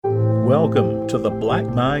welcome to the Black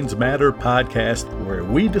Minds Matter podcast, where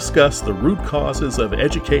we discuss the root causes of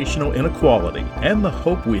educational inequality and the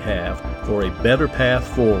hope we have for a better path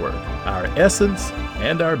forward. Our essence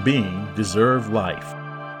and our being deserve life.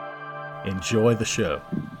 Enjoy the show.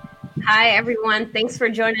 Hi, everyone. Thanks for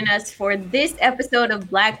joining us for this episode of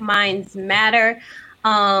Black Minds Matter.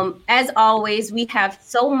 As always, we have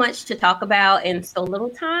so much to talk about and so little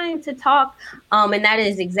time to talk. And that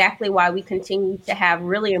is exactly why we continue to have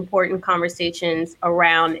really important conversations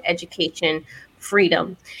around education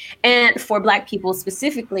freedom and for Black people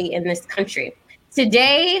specifically in this country.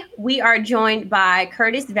 Today, we are joined by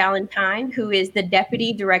Curtis Valentine, who is the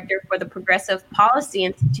Deputy Director for the Progressive Policy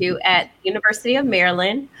Institute at the University of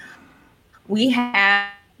Maryland. We have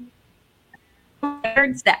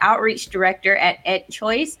the Outreach Director at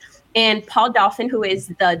EdChoice, and Paul Dolphin, who is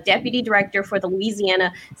the Deputy Director for the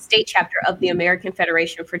Louisiana State Chapter of the American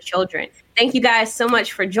Federation for Children. Thank you guys so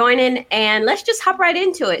much for joining, and let's just hop right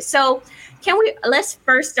into it. So let's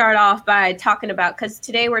first start off by talking about, because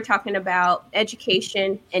today we're talking about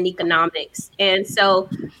education and economics. And so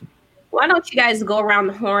why don't you guys go around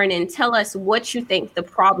the horn and tell us what you think the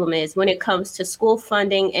problem is when it comes to school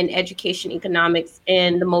funding and education economics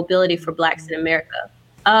and the mobility for Blacks in America?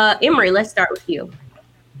 Emory, let's start with you.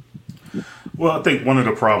 Well, I think one of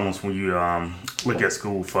the problems when you look at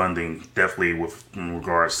school funding, definitely in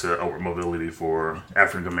regards to upward mobility for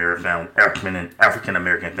African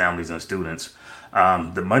American families and students,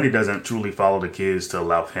 the money doesn't truly follow the kids to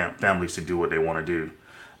allow families to do what they want to do.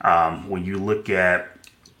 When you look at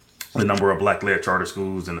the number of Black-led charter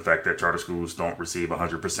schools and the fact that charter schools don't receive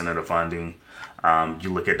 100% of the funding,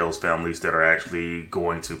 you look at those families that are actually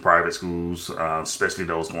going to private schools, especially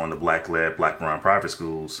those going to Black-led, Black-run private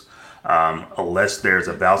schools. Unless there's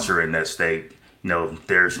a voucher in that state,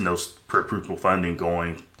 there's no pupil funding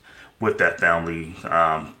going with that family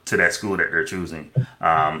to that school that they're choosing.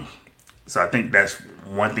 So I think that's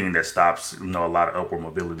one thing that stops, a lot of upward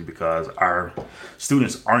mobility, because our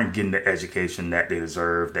students aren't getting the education that they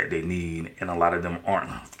deserve, that they need, and a lot of them aren't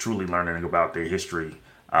truly learning about their history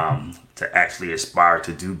to actually aspire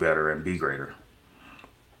to do better and be greater.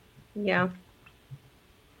 Yeah.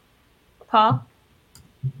 Paul?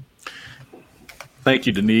 Thank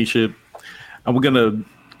you, Denisha. I'm going to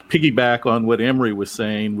piggyback on what Emory was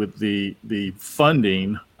saying with the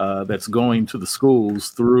funding that's going to the schools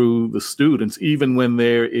through the students, even when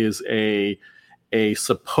there is a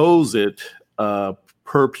supposed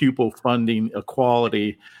per pupil funding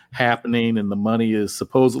equality happening and the money is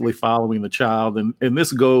supposedly following the child. And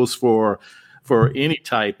this goes for any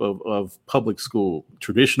type of public school,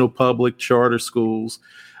 traditional public, charter schools.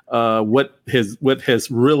 What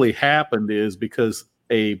has really happened is, because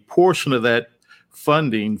a portion of that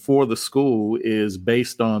funding for the school is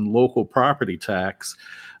based on local property tax,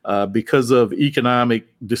 because of economic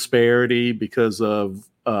disparity, because of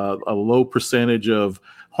a low percentage of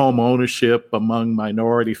home ownership among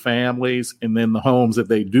minority families, and then the homes that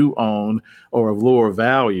they do own are of lower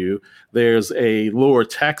value, there's a lower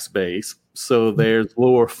tax base, so there's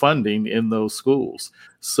lower funding in those schools.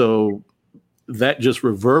 So that just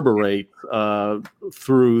reverberates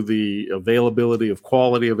through the availability of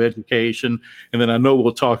quality of education. And then I know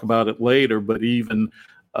we'll talk about it later, but even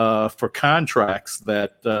for contracts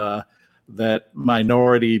that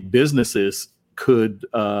minority businesses could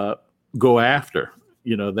go after,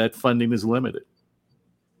 that funding is limited.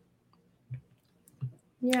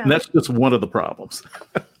 Yeah. And that's just one of the problems.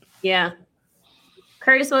 Yeah.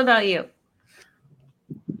 Curtis, what about you?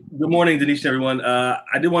 Good morning, Denise, everyone.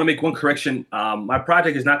 I did want to make one correction. My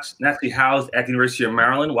project is not actually housed at the University of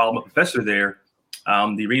Maryland. While I'm a professor there,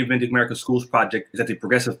 the Reinventing America Schools project is at the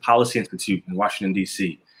Progressive Policy Institute in Washington,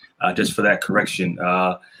 D.C. Just for that correction.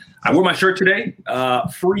 I wore my shirt today,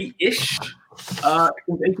 free-ish, since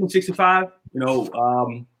 1865.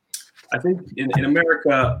 I think in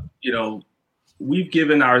America,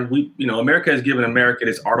 America has given America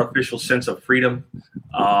this artificial sense of freedom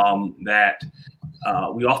that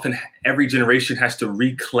we often, every generation has to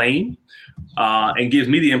reclaim, and gives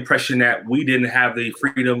me the impression that we didn't have the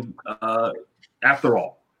freedom after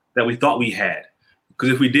all that we thought we had. Because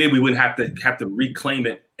if we did, we wouldn't have to reclaim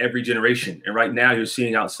it every generation. And right now you're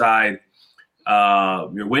seeing outside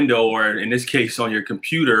your window, or in this case on your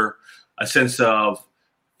computer, a sense of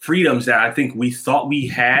freedoms that I think we thought we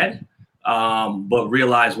had, but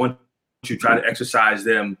realized once you try to exercise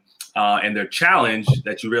them, and their challenge,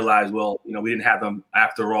 that you realize, we didn't have them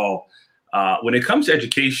after all. When it comes to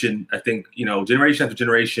education, I think, generation after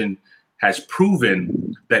generation has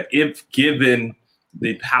proven that if given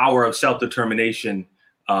the power of self-determination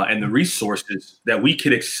and the resources, that we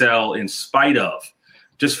could excel in spite of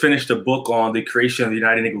just finished a book on the creation of the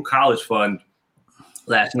United Negro College Fund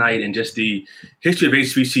last night, and just the history of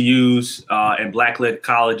HBCUs and Black-led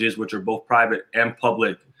colleges, which are both private and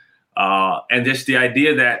public. And just the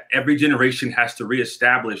idea that every generation has to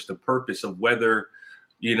reestablish the purpose of whether,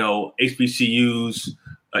 HBCUs,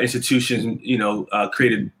 institutions,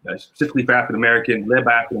 created specifically for African Americans, led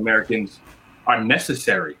by African Americans, are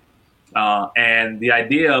necessary. And the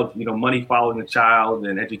idea of, money following the child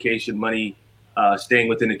and education, money staying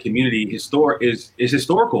within the community is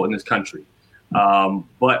historical in this country.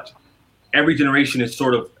 But every generation is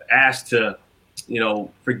sort of asked to,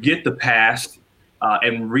 forget the past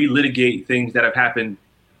and relitigate things that have happened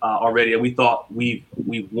already, and we thought we've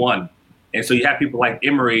won. And so you have people like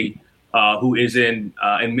Emory, who is in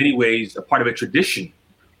many ways a part of a tradition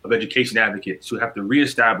of education advocates who have to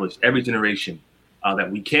reestablish every generation that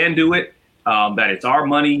we can do it, that it's our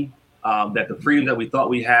money, that the freedoms that we thought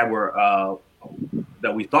we had were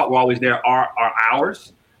always there are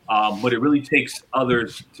ours. But it really takes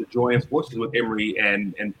others to join forces with Emory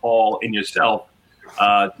and Paul and yourself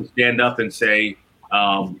to stand up and say,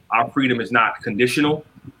 our freedom is not conditional,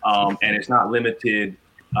 and it's not limited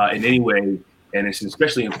in any way, and it's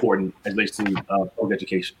especially important as relates to public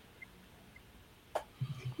education.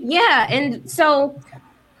 Yeah, and so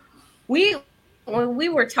when we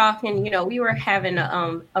were talking, we were having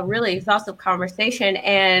a really exhaustive conversation,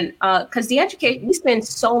 and because we spend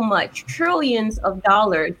so much, trillions of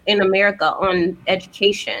dollars in America on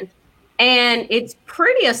education. And it's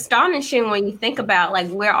pretty astonishing when you think about like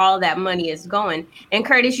where all that money is going. And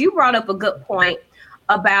Curtis, you brought up a good point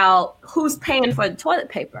about who's paying for the toilet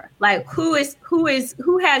paper. Like who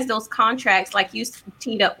has those contracts, like you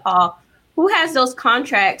teed up, Paul, who has those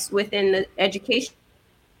contracts within the education,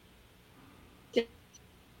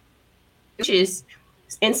 which is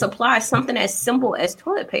in supply something as simple as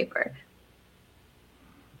toilet paper.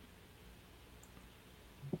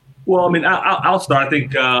 Well, I mean, I'll start. I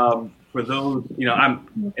think for those,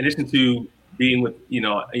 I'm in addition to being with,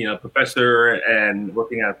 a professor and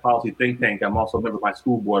working at a policy think tank, I'm also a member of my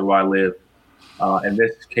school board where I live. And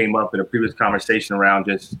this came up in a previous conversation around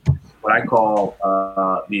just what I call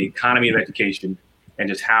the economy of education, and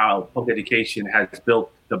just how public education has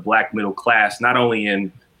built the Black middle class, not only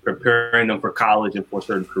in preparing them for college and for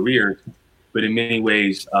certain careers, but in many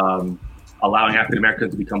ways allowing African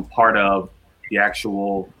Americans to become part of the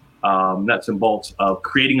actual nuts and bolts of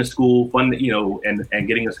creating a school, and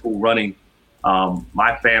getting a school running.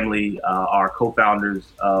 My family are co-founders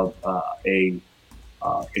of a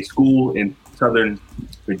school in Southern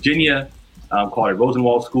Virginia called a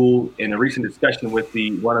Rosenwald School. In a recent discussion with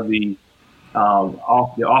the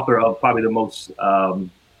author of probably the most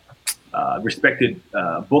respected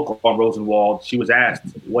book on Rosenwald, she was asked,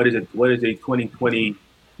 what is a 2020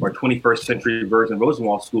 or 21st century version of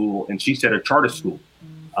Rosenwald School? And she said a charter school.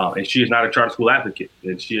 And she is not a charter school advocate.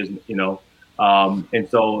 And she is, and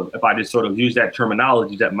so if I just sort of use that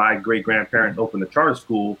terminology that my great grandparents opened a charter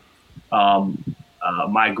school,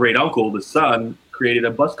 my great uncle, the son, created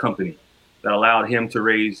a bus company that allowed him to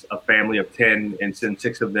raise a family of 10 and send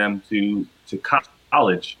 6 of them to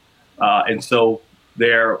college. And so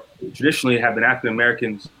there traditionally have been African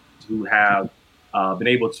Americans who have been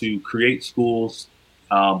able to create schools,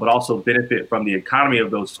 but also benefit from the economy of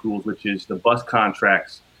those schools, which is the bus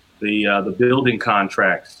contracts, the building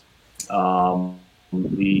contracts,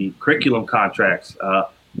 the curriculum contracts,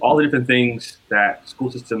 all the different things that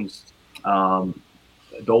school systems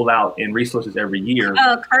dole out in resources every year.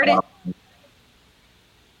 Curtis.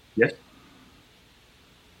 Yes.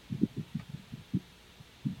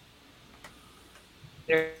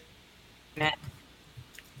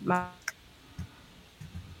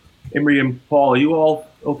 Emory and Paul, are you all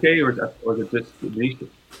okay, or is it just Denisha?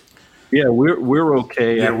 Yeah, we're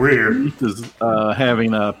okay. Yeah, we're Denisha's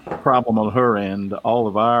having a problem on her end. All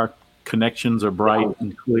of our connections are bright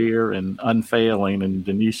and clear and unfailing, and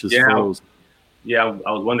Denisha's frozen. Yeah,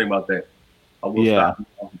 I was wondering about that. I will stop.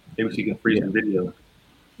 Maybe she can freeze the video.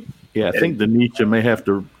 Yeah, I think Denisha may have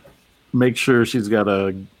to make sure she's got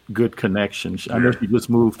a good connection. I know she just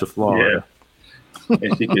moved to Florida. Yeah.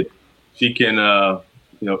 And she can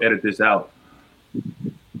edit this out.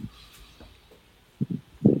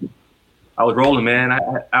 I was rolling, man.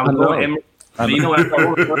 I was rolling.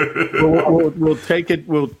 We'll take it.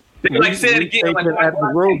 We'll like say it again. Like, at the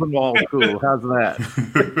Rosenwald School. How's that?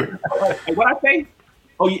 What I say?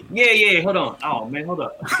 Oh yeah. Hold on. Oh man, hold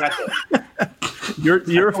up.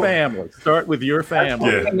 Your family. Start with your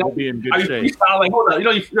family. Yeah. We'll be in good shape. Freestyling. Hold on.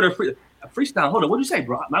 You're gonna freestyle. Hold on. What'd you say,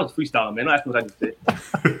 bro? I was freestyling, man. That's what I just said.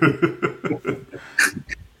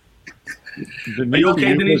 Are you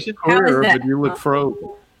okay, Denisha? But you look frozen.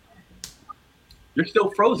 You're still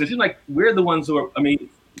frozen. It seems like we're the ones who are. I mean,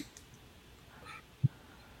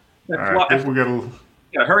 all right, I think we got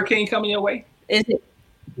a hurricane coming your way. Is it?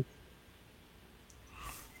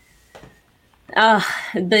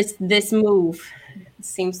 This move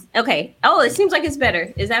seems okay. Oh, it seems like it's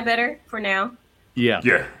better. Is that better for now? Yeah.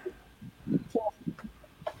 Yeah.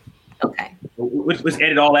 Okay. Let's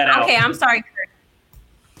edit all that out. Okay, I'm sorry, Kurt.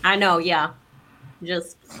 I know. Yeah.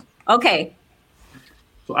 Just okay.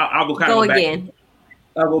 So I'll go go again. Back.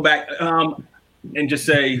 I'll go back and just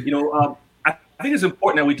say, I think it's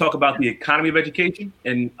important that we talk about the economy of education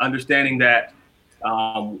and understanding that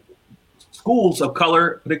schools of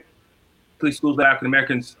color, particularly schools of African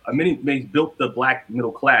Americans, many built the Black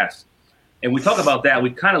middle class. And we talk about that. We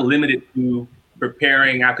kind of limit it to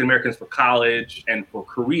preparing African Americans for college and for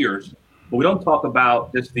careers, but we don't talk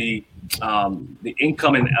about just the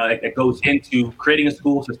income that goes into creating a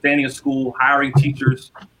school, sustaining a school, hiring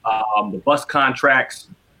teachers, the bus contracts,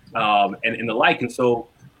 and the like. And so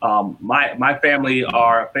my family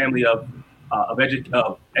are a family of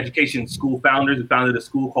education school founders. We founded a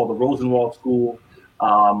school called the Rosenwald School,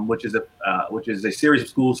 which is a series of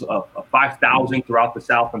schools of 5,000 throughout the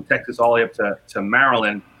South, from Texas all the way up to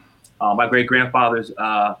Maryland. My great grandfathers,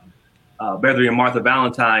 Beverly and Martha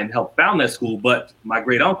Valentine, helped found that school, but my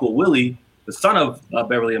great uncle Willie, the son of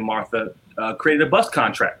Beverly and Martha, created a bus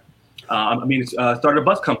contract. Started a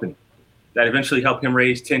bus company that eventually helped him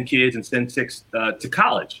raise 10 kids and send 6 to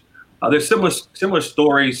college. There's similar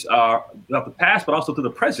stories of the past, but also to the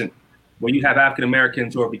present, where you have African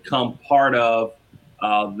Americans who have become part of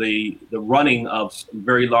the running of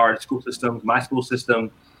very large school systems. My school system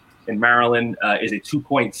in Maryland is a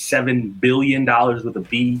 $2.7 billion with a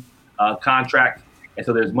B contract. And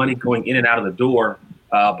so there's money going in and out of the door.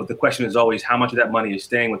 But the question is always how much of that money is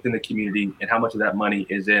staying within the community and how much of that money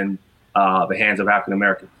is in the hands of African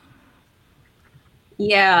Americans.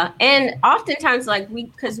 Yeah. And oftentimes,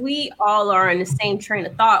 because we all are in the same train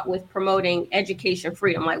of thought with promoting education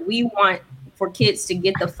freedom. Like, we want for kids to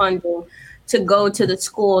get the funding to go to the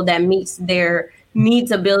school that meets their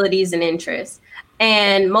needs, abilities, and interests.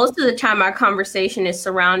 And most of the time, our conversation is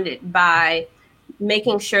surrounded by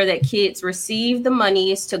making sure that kids receive the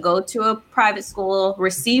monies to go to a private school,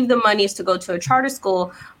 receive the monies to go to a charter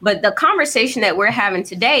school. But the conversation that we're having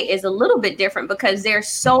today is a little bit different, because there's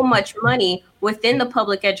so much money within the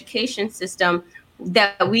public education system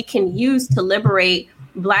that we can use to liberate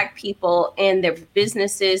Black people and their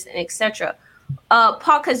businesses and et cetera.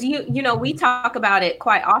 Paul, because we talk about it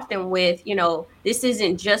quite often with, this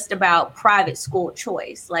isn't just about private school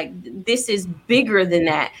choice. Like, this is bigger than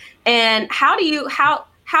that. And how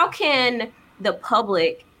can the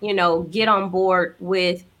public, get on board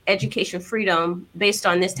with education freedom based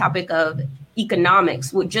on this topic of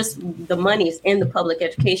economics with just the monies in the public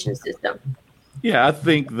education system? Yeah, I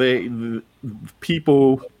think the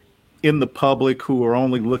people in the public who are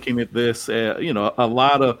only looking at this, a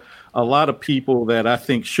lot of people that I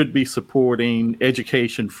think should be supporting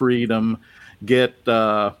education freedom get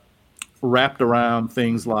wrapped around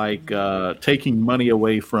things like taking money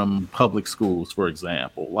away from public schools, for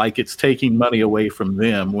example. Like, it's taking money away from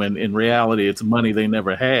them when in reality it's money they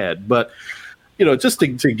never had. But, just to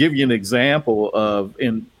give you an example of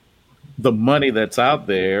in the money that's out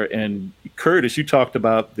there, and Curtis, you talked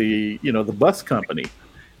about the bus company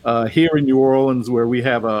here in New Orleans, where we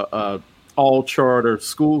have a all charter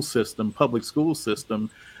school system, public school system.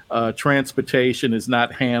 Transportation is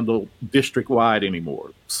not handled district wide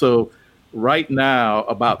anymore. So right now,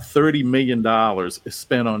 about $30 million is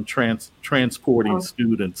spent on transporting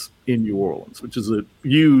students in New Orleans, which is a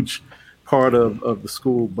huge part of the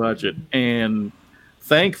school budget. And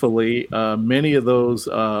thankfully, many of those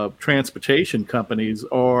transportation companies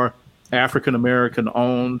are African American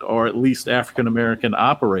owned, or at least African American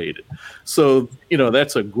operated. So,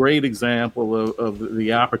 that's a great example of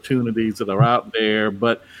the opportunities that are out there,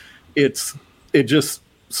 but it just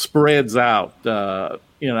spreads out.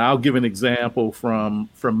 I'll give an example from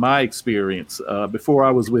my experience. Before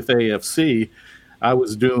I was with AFC, I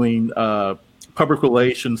was doing public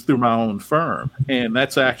relations through my own firm. And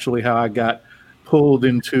that's actually how I got pulled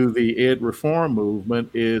into the ed reform movement,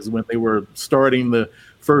 is when they were starting the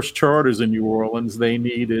first charters in New Orleans, they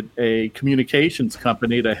needed a communications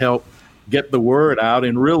company to help get the word out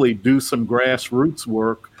and really do some grassroots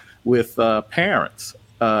work with parents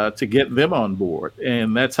to get them on board.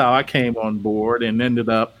 And that's how I came on board and ended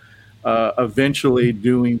up eventually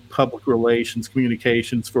doing public relations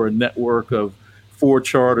communications for a network of 4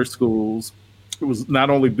 charter schools. It was not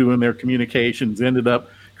only doing their communications, ended up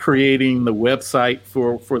creating the website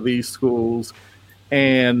for these schools.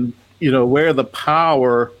 And where the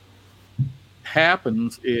power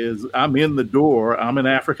happens is I'm in the door. I'm an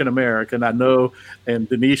African American. I know, and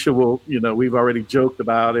Denisha will, we've already joked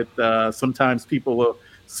about it. Sometimes people will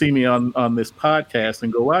see me on this podcast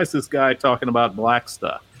and go, why is this guy talking about Black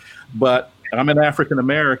stuff? But I'm an African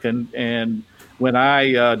American, and when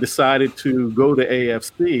I decided to go to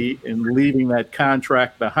AFC and leaving that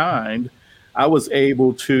contract behind, I was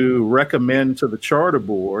able to recommend to the charter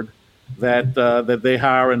board that they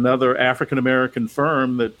hire another African American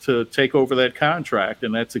firm to take over that contract,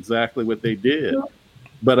 and that's exactly what they did.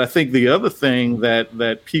 But I think the other thing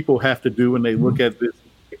that people have to do when they look at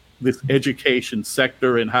this education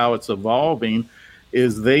sector and how it's evolving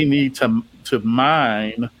is they need to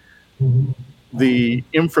mine the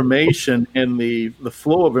information and the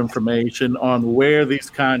flow of information on where these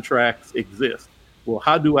contracts exist. Well,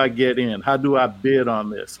 how do I get in? How do I bid on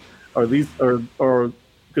this? Are these or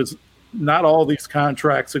because not all these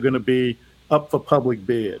contracts are going to be up for public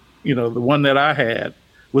bid. The one that I had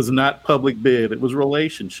was not public bid. It was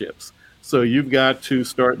relationships. So you've got to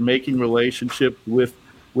start making relationships with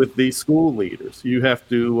these school leaders. You have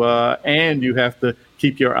to and you have to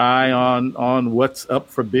keep your eye on what's up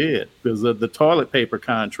for bid, because the toilet paper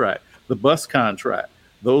contract, the bus contract,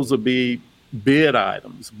 those will be bid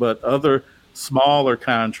items. But other smaller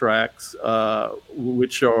contracts,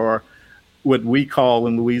 which are what we call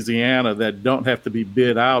in Louisiana that don't have to be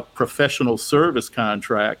bid out, professional service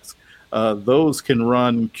contracts, those can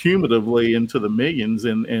run cumulatively into the millions,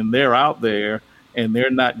 and they're out there, and they're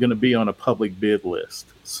not going to be on a public bid list.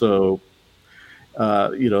 So,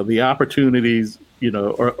 the opportunities,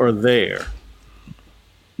 are there.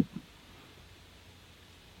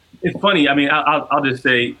 It's funny. I mean, I'll just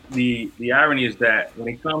say the irony is that when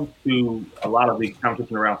it comes to a lot of the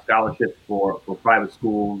competition around scholarships for private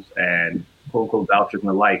schools and quote unquote vouchers and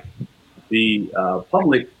the like, the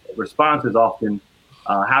public response is often,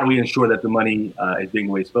 how do we ensure that the money is being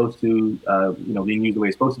the way it's supposed to, being used the way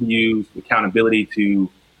it's supposed to be used, accountability to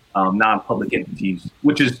non-public entities,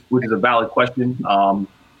 which is a valid question.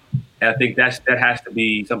 And I think that has to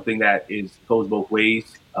be something that goes both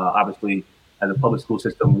ways. Obviously, as a public school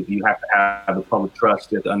system, you have to have the public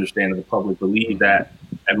trust. You have to understand that the public believes that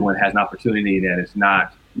everyone has an opportunity, and that it's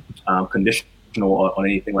not conditional on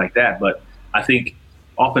anything like that. But I think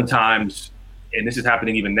oftentimes, and this is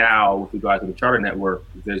happening even now with regards to the charter network,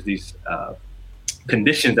 there's these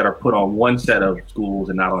conditions that are put on one set of schools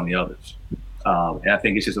and not on the others. And I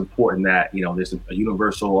think it's just important that, there's a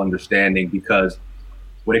universal understanding, because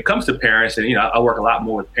when it comes to parents, and, I work a lot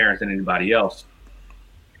more with parents than anybody else.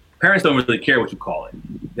 Parents don't really care what you call it.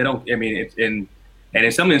 They don't, it's in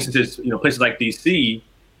some instances, places like DC,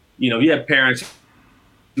 you have parents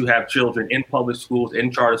who have children in public schools,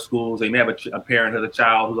 in charter schools. They may have a parent of a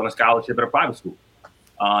child who's on a scholarship at a private school.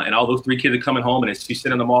 And all those 3 kids are coming home, and she's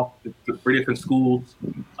sending them off to 3 different schools.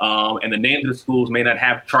 And the names of the schools may not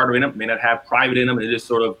have charter in them, may not have private in them. It's just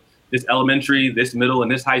sort of this elementary, this middle,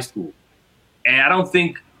 and this high school. And I don't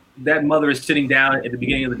think that mother is sitting down at the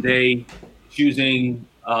beginning of the day choosing,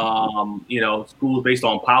 schools based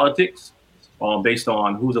on politics, based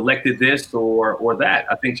on who's elected this or that.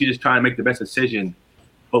 I think she's just trying to make the best decision.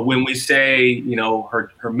 But when we say,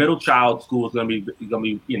 her middle child school is going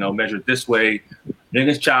to be measured this way, then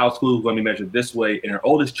this child's school is going to be measured this way, and her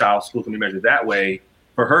oldest child's school is going to be measured that way.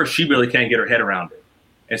 For her, she really can't get her head around it.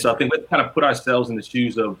 And so I think let's kind of put ourselves in the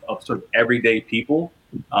shoes of sort of everyday people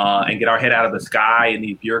and get our head out of the sky and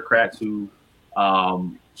these bureaucrats who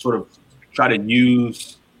sort of try to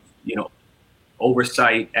use,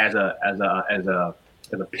 oversight as a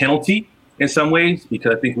penalty in some ways,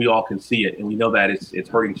 because I think we all can see it, and we know that it's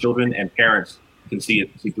hurting children, and parents can see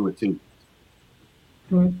through it too.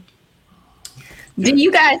 Mm-hmm. Do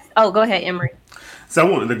you guys? Oh, go ahead, Emory. So I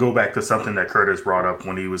wanted to go back to something that Curtis brought up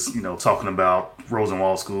when he was, talking about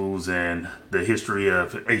Rosenwald schools and the history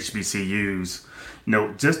of HBCUs.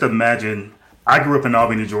 Just imagine, I grew up in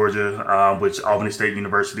Albany, Georgia, which Albany State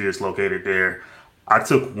University is located there. I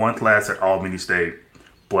took one class at Albany State,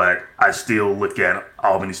 but I still look at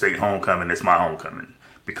Albany State homecoming as my homecoming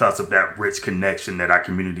because of that rich connection that our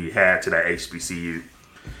community had to that HBCU.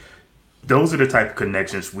 Those are the type of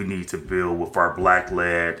connections we need to build with our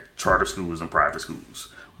Black-led charter schools and private schools.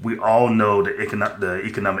 We all know the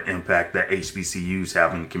economic impact that HBCUs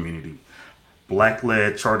have in the community.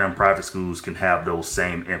 Black-led charter and private schools can have those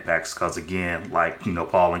same impacts because, again, like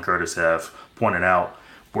Paul and Curtis have pointed out,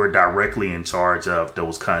 we're directly in charge of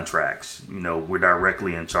those contracts. We're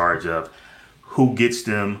directly in charge of who gets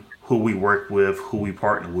them, who we work with, who we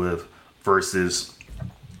partner with, versus,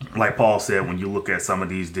 like Paul said, when you look at some of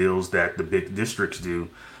these deals that the big districts do,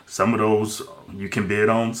 some of those you can bid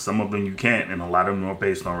on, some of them you can't, and a lot of them are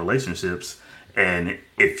based on relationships. And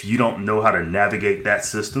if you don't know how to navigate that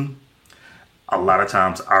system, a lot of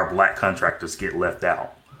times our black contractors get left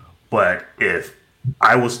out. But if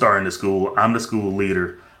I was starting the school, I'm the school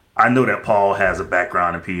leader, I know that Paul has a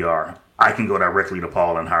background in PR. I can go directly to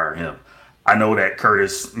Paul and hire him. I know that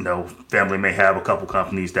Curtis, family may have a couple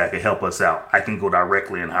companies that can help us out. I can go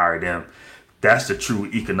directly and hire them. That's the true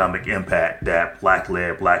economic impact that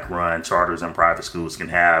Black-led, Black-run charters and private schools can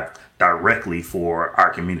have directly for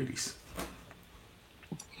our communities.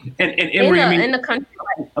 And Emory, in the country.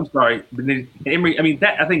 I'm sorry, but Emory,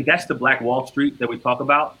 I think that's the Black Wall Street that we talk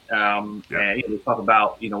about. And we talk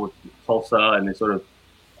about, with Tulsa and this sort of,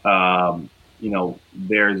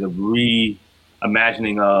 there's a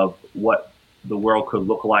reimagining of what the world could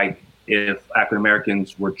look like if African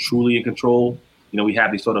Americans were truly in control. We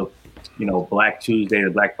have these sort of, Black Tuesday,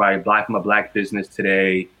 the Black Friday, Black from a Black business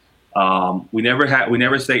today. We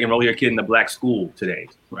never say enroll your kid in the Black school today,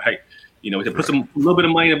 right? To put a little bit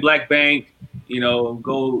of money in a Black bank,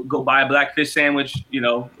 go buy a Black fish sandwich.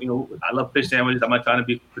 I love fish sandwiches. I'm not trying to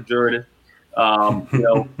be pejorative.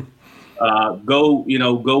 Go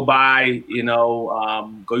buy,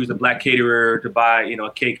 go use a Black caterer to buy,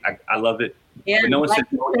 a cake. I love it. Yeah, but no one says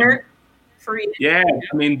free. Yeah,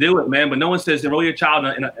 do it, man. But no one says enroll your child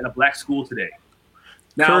in a Black school today.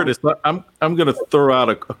 Now, Curtis, I'm going to throw out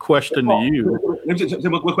a question Paul, to you. Let me just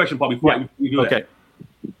one question, Paul, before you do that.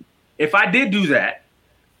 If I did do that,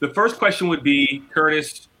 the first question would be,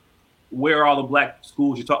 Curtis, where are all the Black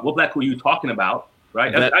schools you talk? What Black school are you talking about?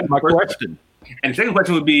 Right. That's my question. And the second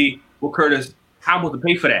question would be, well, Curtis, how am I supposed to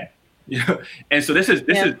pay for that? And so this is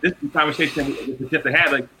the conversation we have to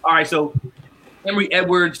have. Like, all right, so Emory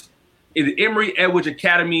Edwards is the Emory Edwards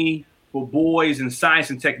Academy for boys in science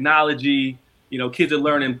and technology. Kids are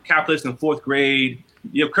learning calculus in 4th grade.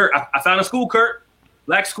 Kurt, I found a school, Kurt,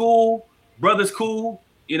 Black school, brother's cool.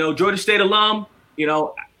 Georgia State alum.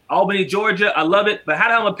 Albany, Georgia. I love it. But how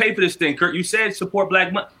the hell am I pay for this thing, Kurt? You said support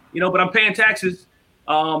Black money, but I'm paying taxes.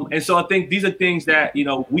 And so I think these are things that,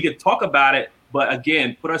 we could talk about it, but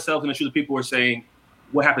again, put ourselves in the shoes of people who are saying,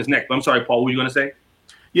 what happens next? But I'm sorry, Paul, what were you going to say?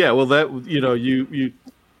 Yeah, well, that,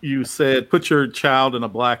 you said put your child in a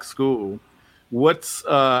Black school. What's,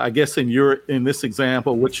 I guess in this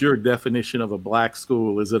example, what's your definition of a Black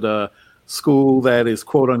school? Is it a school that is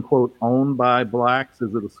quote unquote owned by Blacks?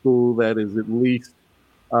 Is it a school that is at least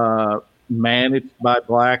managed by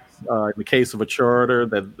Blacks? In the case of a charter,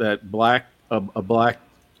 that a Black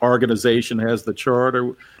organization has the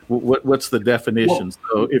charter. What's the definition?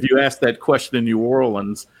 So if you ask that question in New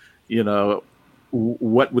Orleans,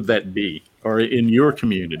 what would that be, or in your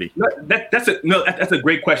community? That's a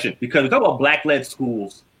great question, because we talk about Black-led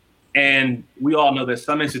schools, and we all know that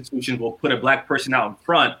some institutions will put a Black person out in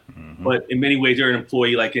front, but in many ways they're an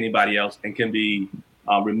employee like anybody else and can be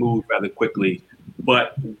removed rather quickly.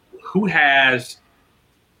 But who has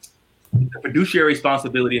the fiduciary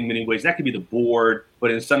responsibility in many ways? That could be the board,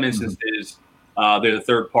 but in some instances, there's a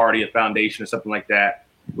third party, a foundation or something like that.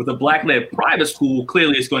 With a Black-led private school,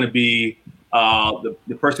 clearly it's going to be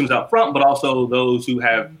the person who's out front, but also those who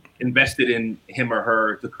have invested in him or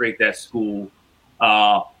her to create that school.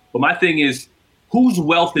 But my thing is, whose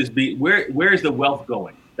wealth is where is the wealth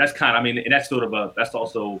going? That's and that's sort of that's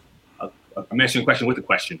also a mentioned question with a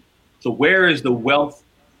question. So where is the wealth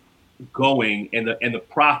going and the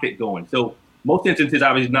profit going? So most instances,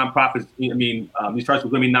 obviously, nonprofits. These charters are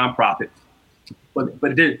going to be nonprofits,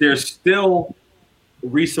 but there's still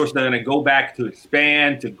resources that are going to go back to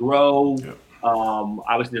expand, to grow. Yep.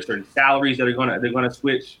 Obviously, there's certain salaries that they're going to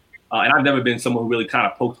switch. And I've never been someone who really kind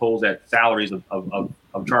of poked holes at salaries of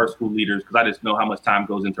charter school leaders, because I just know how much time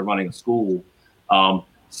goes into running a school.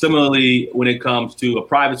 Similarly, when it comes to a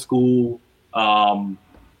private school,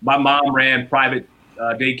 my mom ran private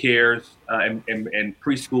daycares and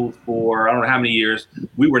preschools for I don't know how many years.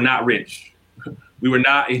 We were not rich. We were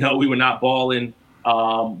not balling.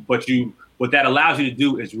 But what that allows you to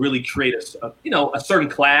do is really create a certain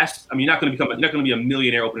class. You're not going to be a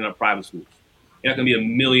millionaire opening up private schools. You're not going to be a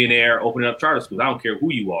millionaire opening up charter schools. I don't care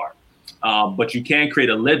who you are. But you can create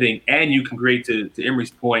a living, and you can create, to Emory's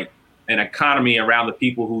point, an economy around the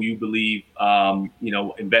people who you believe,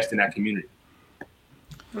 invest in that community.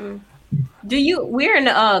 We're in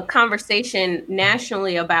a conversation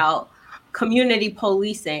nationally about community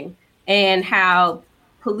policing and how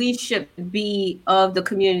police should be of the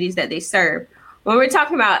communities that they serve. When we're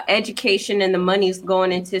talking about education and the money's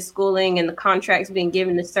going into schooling and the contracts being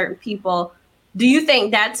given to certain people, do you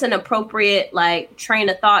think that's an appropriate train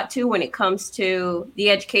of thought too when it comes to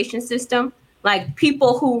the education system? Like,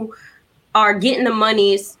 people who are getting the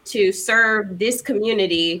monies to serve this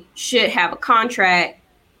community should have a contract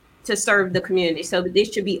to serve the community. So they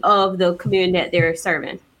should be of the community that they're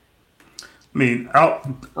serving. I mean,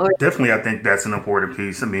 definitely, I think that's an important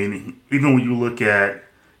piece. I mean, even when you look at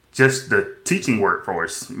just the teaching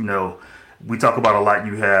workforce, you know, we talk about a lot.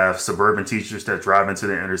 You have suburban teachers that drive into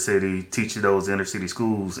the inner city, teach those inner city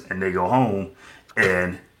schools, and they go home,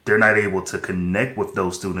 and they're not able to connect with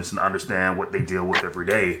those students and understand what they deal with every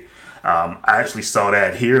day. I actually saw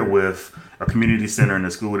that here with a community center in the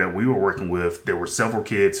school that we were working with. There were several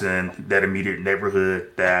kids in that immediate neighborhood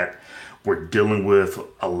that were dealing with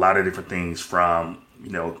a lot of different things, from, you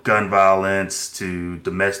know, gun violence to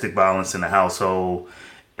domestic violence in the household.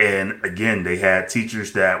 And again, they had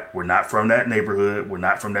teachers that were not from that neighborhood, were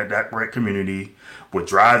not from that direct community, would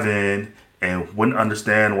drive in and wouldn't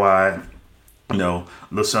understand why, you know,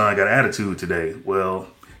 little son got an attitude today. Well,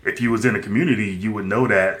 if you was in the community, you would know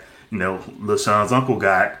that, you know, little son's uncle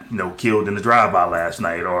got, you know, killed in the drive-by last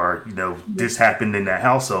night, or, you know, this happened in that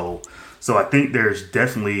household. So I think there's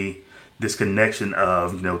definitely this connection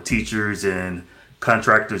of, you know, teachers and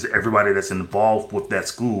contractors, everybody that's involved with that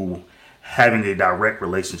school, having a direct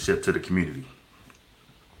relationship to the community.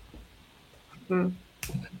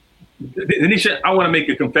 Denisha, I want to make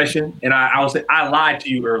a confession, and I will say I lied to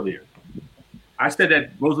you earlier. I said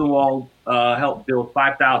that Rosenwald helped build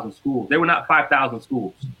 5,000 schools. They were not 5,000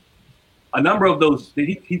 schools. A number of those,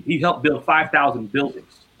 he helped build 5,000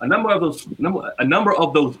 buildings. A number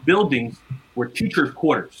of those buildings were teachers'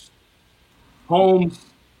 quarters, homes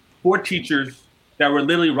for teachers that were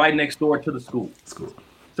literally right next door to the school.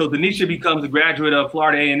 So Denisha becomes a graduate of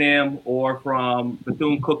Florida A&M or from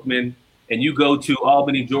Bethune-Cookman, and you go to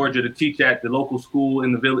Albany, Georgia, to teach at the local school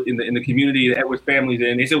in the village, in the community that Edwards family's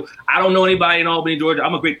in. They say, I don't know anybody in Albany, Georgia.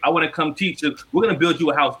 I want to come teach. So we're going to build you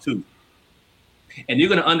a house too. And you're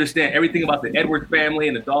going to understand everything about the Edwards family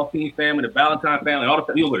and the Dolphine family, the Valentine family, all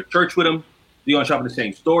the. You're going to go to church with them. You're going to shop at the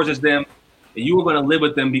same stores as them, and you are going to live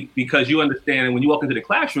with them because you understand. And when you walk into the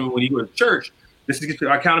classroom, when you go to church, this is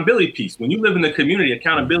our accountability piece. When you live in the community,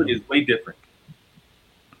 accountability is way different.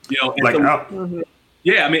 You know, and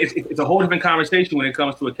yeah, I mean, it's a whole different conversation when it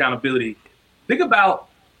comes to accountability. Think about,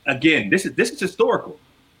 again, this is historical.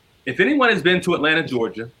 If anyone has been to Atlanta,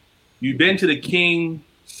 Georgia, you've been to the King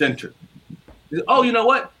Center. Oh, you know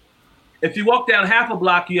what? If you walk down half a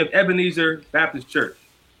block, you have Ebenezer Baptist Church.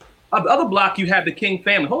 On the other block, you have the King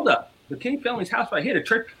family. Hold up. The King family's house right here. The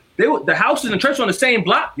church, the house and the church on the same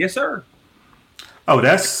block. Yes, sir. Oh,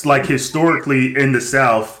 that's like historically in the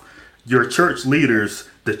South, your church leaders,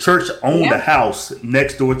 the church owned the house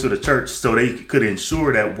next door to the church, so they could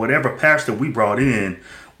ensure that whatever pastor we brought in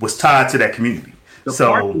was tied to that community.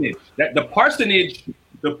 The parsonage,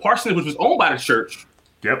 which was owned by the church.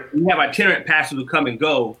 Yep. We have itinerant pastors who come and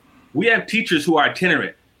go. We have teachers who are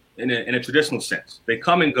itinerant in a traditional sense. They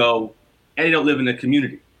come and go, and they don't live in the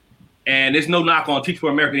community. And there's no knock on Teach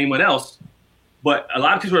for America or anyone else. But a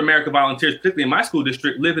lot of Teach for America volunteers, particularly in my school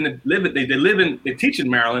district, they teach in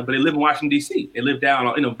Maryland, but they live in Washington, D.C. They live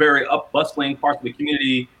down in a very bustling parts of the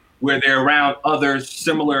community where they're around others,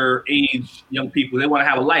 similar age young people. They want to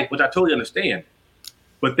have a life, which I totally understand.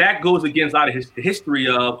 But that goes against a lot of the history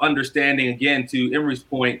of understanding, again, to Emory's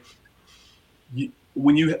point,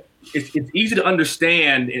 it's easy to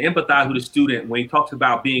understand and empathize with a student when he talks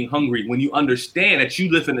about being hungry, when you understand that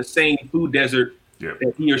you live in the same food desert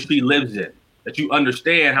that he or she lives in. That you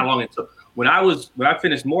understand how long it took. When I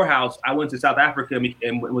finished Morehouse, I went to South Africa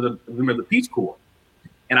and was a member of the Peace Corps.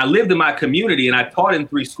 And I lived in my community and I taught in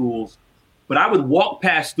 3 schools, but I would walk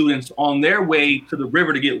past students on their way to the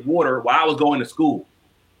river to get water while I was going to school.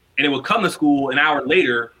 And they would come to school an hour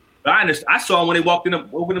later, but I saw them when they walked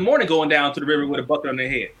over in the morning going down to the river with a bucket on their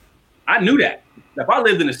head. I knew that. If I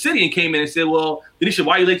lived in the city and came in and said, well, Denisha,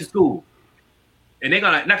 why are you late to school? And they're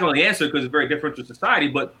not going to answer because it's very different to society,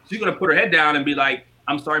 but she's going to put her head down and be like,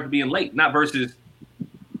 I'm sorry for being late, not versus,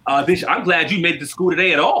 Denisha, I'm glad you made it to school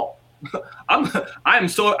today at all. I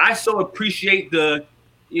so appreciate the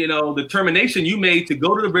determination you made to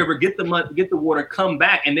go to the river, get the water, come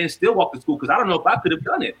back, and then still walk to school, because I don't know if I could have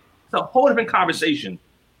done it. It's a whole different conversation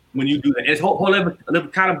when you do that. And it's a whole level of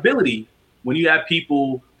accountability when you have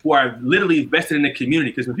people who are literally invested in the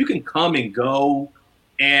community, because if you can come and go,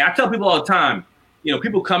 and I tell people all the time,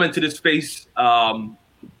 people come into this space and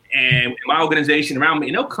in my organization around me,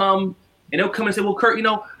 and they'll come and say, well, Kurt,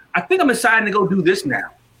 I think I'm deciding to go do this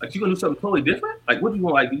now. Like, you're going to do something totally different? Like, what do you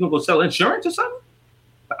want? Like, you're going to go sell insurance or something?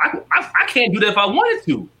 I can't do that if I wanted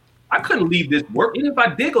to. I couldn't leave this work. Even if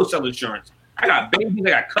I did go sell insurance, I got babies, I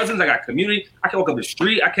got cousins, I got community. I can walk up the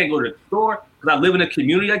street. I can't go to the store because I live in a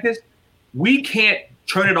community like this. We can't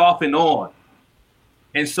turn it off and on.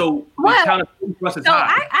 And so, I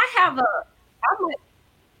have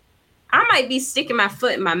might be sticking my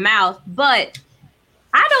foot in my mouth, but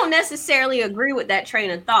I don't necessarily agree with that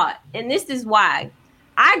train of thought. And this is why.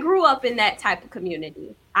 I grew up in that type of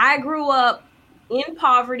community. I grew up in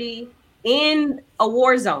poverty, in a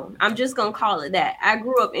war zone. I'm just going to call it that. I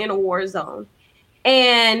grew up in a war zone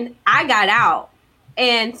and I got out.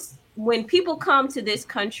 And when people come to this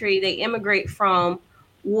country, they immigrate from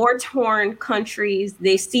war-torn countries.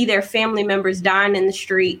 They see their family members dying in the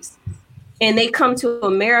streets and they come to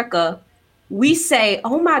America. We say,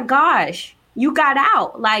 oh my gosh, you got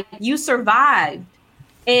out, like you survived.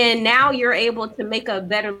 And now you're able to make a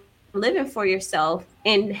better living for yourself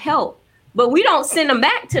and help. But we don't send them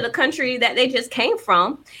back to the country that they just came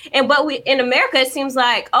from. But in America, it seems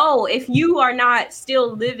like, oh, if you are not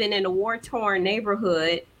still living in a war-torn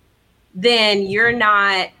neighborhood, then you're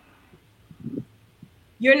not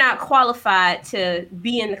qualified to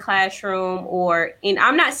be in the classroom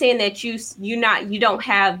I'm not saying that you don't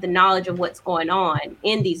have the knowledge of what's going on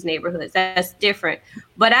in these neighborhoods. That's different.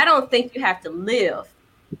 But I don't think you have to live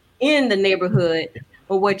in the neighborhood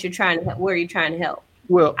or where you're trying to help.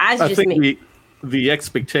 Well, I think the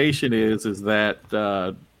expectation is that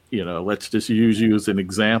let's just use you as an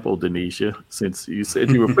example, Denisha, since you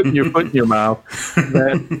said you were putting your foot in your mouth.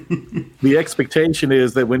 That the expectation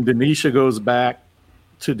is that when Denisha goes back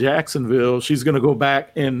to Jacksonville, she's going to go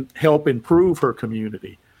back and help improve her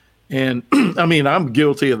community. And I mean, I'm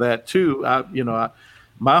guilty of that too.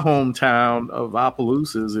 My hometown of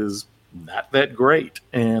Opelousas is not that great,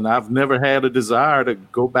 and I've never had a desire to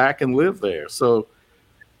go back and live there. So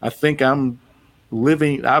I think I've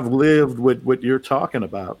lived with what you're talking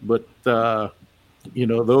about, but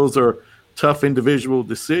those are tough individual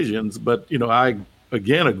decisions. But I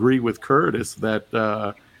again agree with Curtis that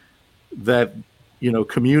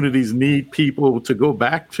communities need people to go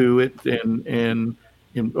back to it and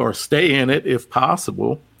or stay in it if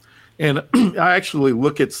possible. And I actually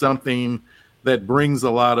look at something that brings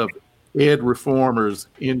a lot of ed reformers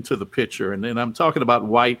into the picture. And I'm talking about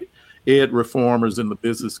white ed reformers in the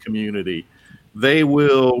business community. They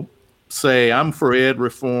will say, I'm for ed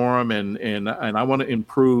reform and I want to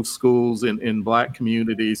improve schools in Black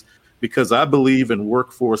communities because I believe in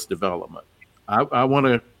workforce development. I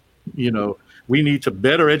want to, we need to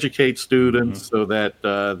better educate students so that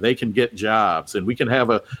they can get jobs and we can have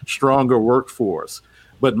a stronger workforce.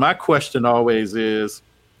 But my question always is,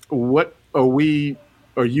 what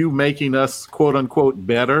are you making us quote unquote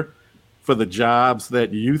better for the jobs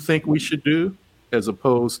that you think we should do as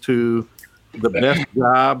opposed to the best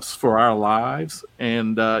jobs for our lives?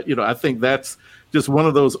 And, I think that's just one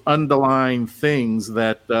of those underlying things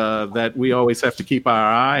that we always have to keep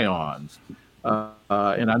our eye on.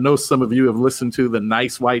 And I know some of you have listened to the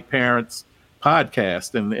Nice White Parents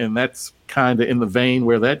podcast, and that's kind of in the vein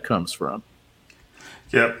where that comes from.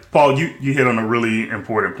 Yeah, Paul, you hit on a really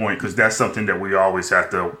important point because that's something that we always have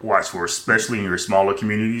to watch for, especially in your smaller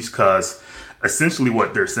communities, because essentially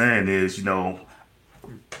what they're saying is,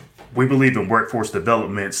 we believe in workforce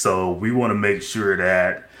development, so we want to make sure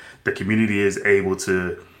that the community is able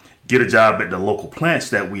to get a job at the local plants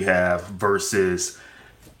that we have versus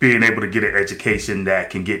being able to get an education that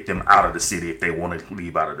can get them out of the city if they want to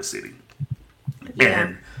leave out of the city.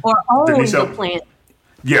 Yeah. Or own the plant.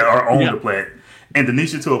 Yeah, or own the plant. And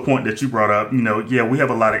Denisha, to a point that you brought up, we have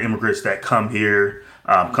a lot of immigrants that come here,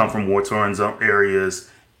 come from war-torn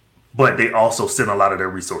areas, but they also send a lot of their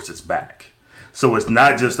resources back. So it's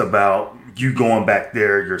not just about you going back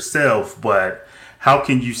there yourself, but how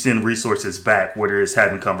can you send resources back, whether it's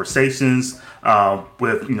having conversations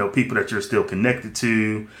with people that you're still connected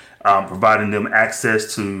to, providing them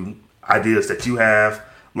access to ideas that you have.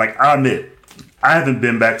 Like, I admit, I haven't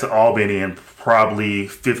been back to Albany in probably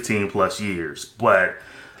 15 plus years, but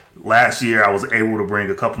last year I was able to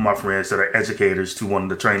bring a couple of my friends that are educators to one of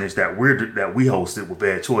the trainings that we hosted with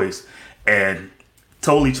Ed Choice, and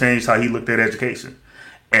totally changed how he looked at education.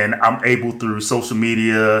 And I'm able, through social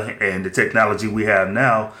media and the technology we have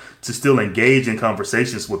now, to still engage in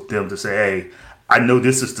conversations with them to say, hey, I know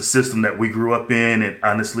this is the system that we grew up in, and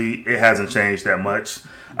honestly, it hasn't changed that much.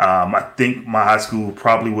 I think my high school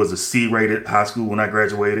probably was a C-rated high school when I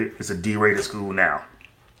graduated. It's a D-rated school now.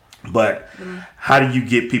 But how do you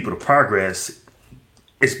get people to progress?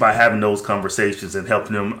 It's by having those conversations and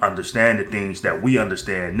helping them understand the things that we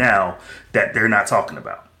understand now that they're not talking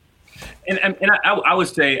about. And I would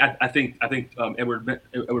say I think Edward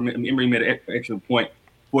Emery made an excellent point.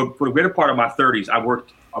 For the greater part of my 30s, I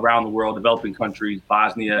worked around the world, developing countries: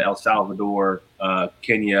 Bosnia, El Salvador,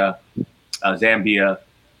 Kenya, Zambia,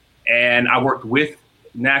 and I worked with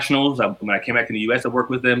nationals. When I came back to the U.S., I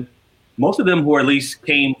worked with them. Most of them who at least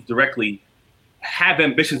came directly have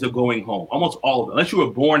ambitions of going home. Almost all of them. Unless you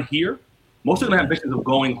were born here, most of them have ambitions of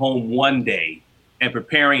going home one day and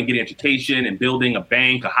preparing and getting education and building a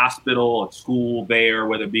bank, a hospital, a school there,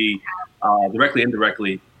 whether it be directly,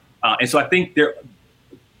 indirectly. And so I think the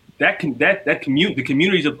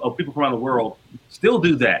communities of people from around the world still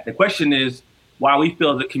do that. The question is why we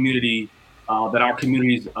feel as a community that our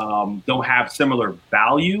communities don't have similar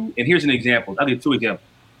value. And here's an example. I'll give two examples.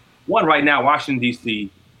 One, right now, Washington,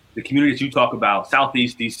 D.C., the communities you talk about,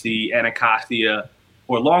 Southeast D.C., Anacostia,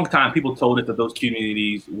 for a long time, people told us that those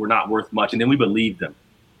communities were not worth much, and then we believed them.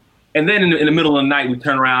 And then in the middle of the night, we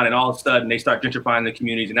turn around, and all of a sudden, they start gentrifying the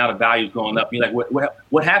communities, and now the value's going up. You're like,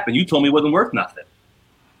 what happened? You told me it wasn't worth nothing.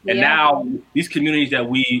 And now these communities that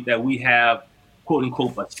we have, quote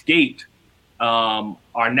unquote, escaped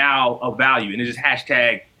are now of value. And it's just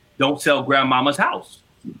hashtag don't sell grandmama's house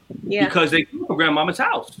because they come from grandmama's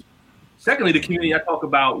house. Secondly, the community I talk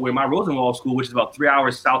about where my Rosenwald School, which is about 3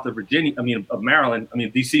 hours south of Maryland,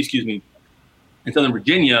 DC, excuse me, in Southern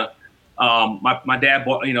Virginia. My dad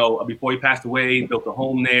bought, before he passed away, built a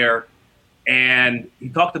home there. And he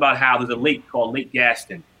talked about how there's a lake called Lake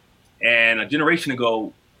Gaston. And a generation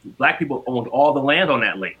ago, Black people owned all the land on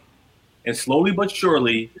that lake. And slowly but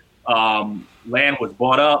surely, land was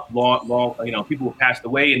bought up, people passed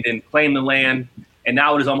away and then claimed the land. And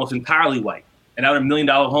now it is almost entirely white. And now there are $1 million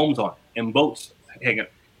homes on it and boats hanging.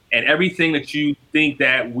 And everything that you think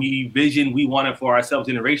that we wanted for ourselves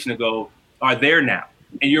a generation ago are there now.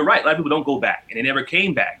 And you're right, a lot of people don't go back and they never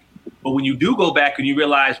came back. But when you do go back and you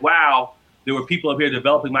realize, wow, there were people up here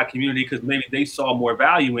developing my community because maybe they saw more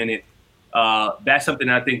value in it, that's something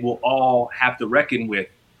I think we'll all have to reckon with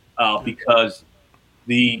because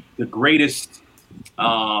the greatest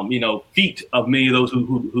feat of many of those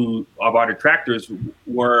who of our detractors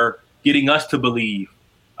were getting us to believe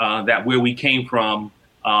that where we came from,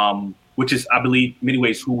 which is, I believe, in many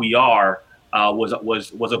ways who we are, was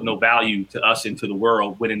of no value to us and to the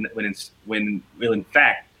world. When in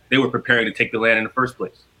fact they were preparing to take the land in the first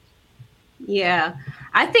place. Yeah,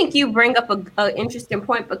 I think you bring up a interesting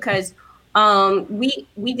point because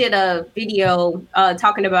we did a video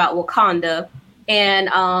talking about Wakanda,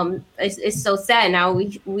 and it's so sad now.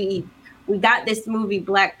 We got this movie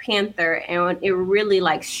Black Panther, and it really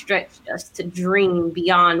stretched us to dream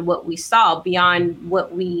beyond what we saw, beyond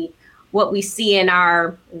what we see in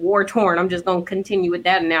our war-torn, I'm just going to continue with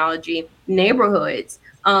that analogy, neighborhoods,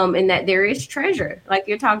 and that there is treasure, like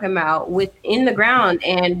you're talking about, within the ground,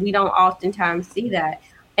 and we don't oftentimes see that.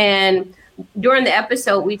 And during the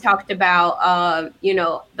episode, we talked about,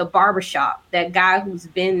 the barbershop, that guy who's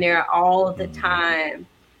been there all the time,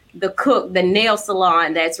 the cook, the nail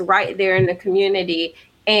salon that's right there in the community,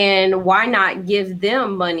 and why not give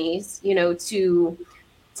them monies, to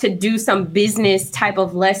do some business type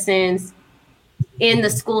of lessons in the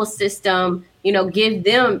school system, give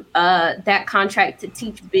them that contract to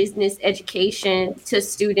teach business education to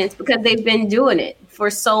students because they've been doing it for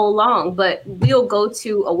so long. But we'll go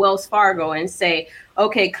to a Wells Fargo and say,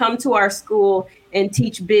 okay, come to our school and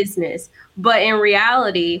teach business. But in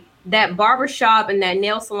reality, that barbershop and that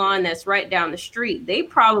nail salon that's right down the street, they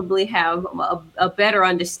probably have a better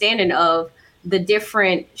understanding of the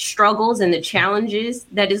different struggles and the challenges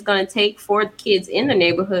that it's going to take for kids in the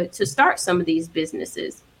neighborhood to start some of these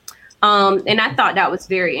businesses. And I thought that was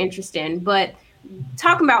very interesting. But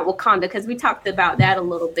talking about Wakanda, because we talked about that a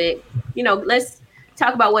little bit, let's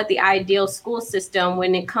talk about what the ideal school system,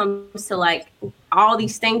 when it comes to all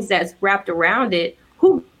these things that's wrapped around it,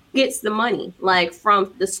 who gets the money,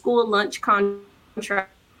 from the school lunch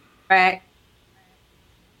contract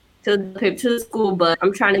to the school, but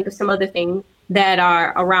I'm trying to think of some other things that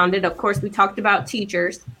are around it. Of course, we talked about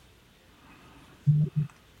teachers.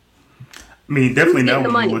 I mean, definitely now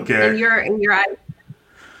when you look at you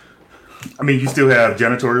still have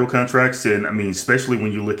janitorial contracts, and especially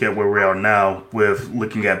when you look at where we are now with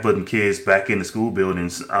looking at putting kids back in the school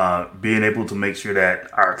buildings, being able to make sure that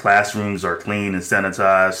our classrooms are clean and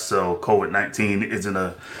sanitized, so COVID-19 isn't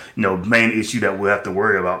a main issue that we'll have to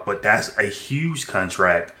worry about. But that's a huge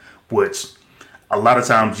contract, which a lot of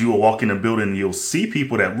times you will walk in the building and you'll see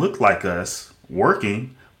people that look like us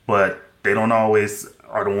working, but they don't always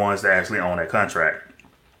are the ones that actually own that contract.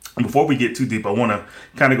 And before we get too deep, I want to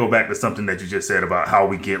kind of go back to something that you just said about how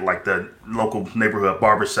we get the local neighborhood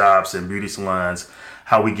barbershops and beauty salons,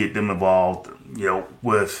 how we get them involved,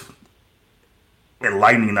 with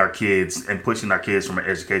enlightening our kids and pushing our kids from an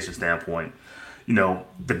education standpoint. The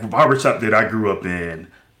barbershop that I grew up in,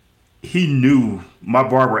 my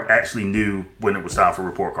barber actually knew when it was time for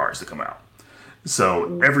report cards to come out.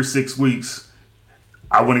 So every 6 weeks,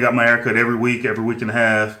 I went and got my haircut every week and a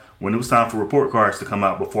half. when it was time for report cards to come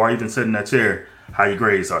out, before I even sat in that chair, how your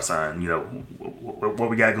grades are, son? You know, what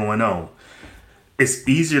we got going on? It's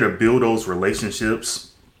easier to build those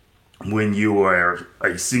relationships when you are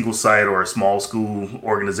a single site or a small school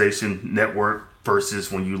organization network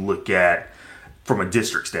versus when you look at from a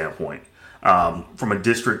district standpoint. From a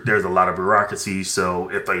district, there's a lot of bureaucracy. So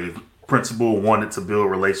if a principal wanted to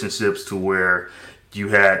build relationships to where you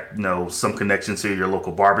had, you know, some connection to your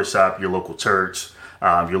local barbershop, your local church,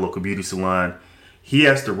 your local beauty salon, he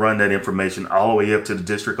has to run that information all the way up to the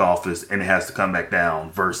district office, and it has to come back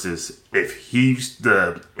down. Versus if he's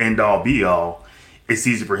the end all be all, it's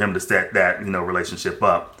easy for him to set that, you know, relationship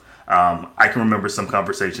up. I can remember some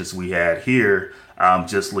conversations we had here,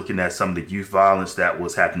 just looking at some of the youth violence that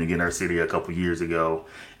was happening in our city a couple years ago.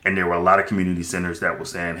 And there were a lot of community centers that were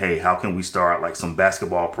saying, hey, how can we start like some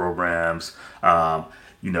basketball programs?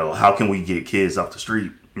 You know, how can we get kids off the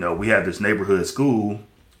street? You know, we have this neighborhood school,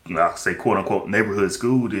 I'll say quote unquote neighborhood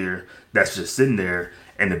school there, that's just sitting there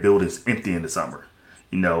and the building's empty in the summer.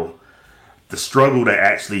 You know, the struggle to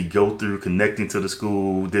actually go through connecting to the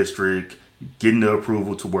school district, getting the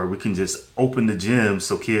approval to where we can just open the gym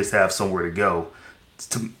so kids have somewhere to go.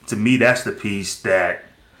 To me, that's the piece that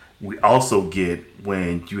we also get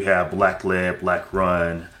when you have Black-led,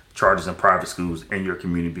 Black-run charters and private schools in your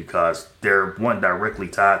community, because they're one directly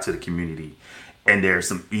tied to the community, and there's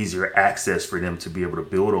some easier access for them to be able to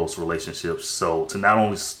build those relationships. So to not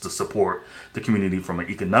only to support the community from an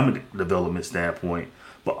economic development standpoint,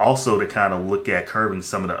 but also to kind of look at curbing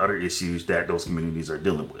some of the other issues that those communities are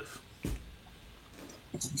dealing with.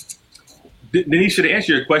 Denisha, to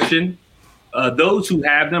answer your question, those who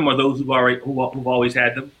have them are those who've always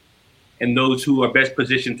had them, and those who are best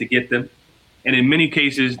positioned to get them. And in many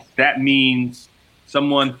cases, that means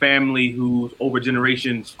family who's over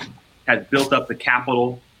generations has built up the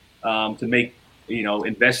capital to make, you know,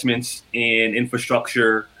 investments in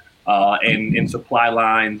infrastructure and in supply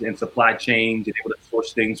lines and supply chains, and able to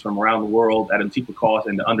source things from around the world at a cheaper cost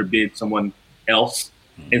and to underbid someone else.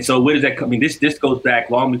 And so where does that come? I mean, this goes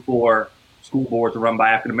back long before school boards were run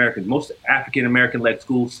by African Americans. Most African American led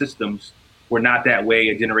school systems were not that way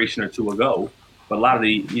a generation or two ago. But a lot of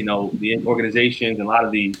the, you know, the organizations and a lot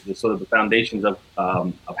of the sort of the foundations of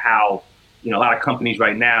how, you know, a lot of companies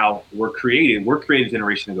right now were created a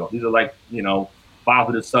generation ago. These are like, you know,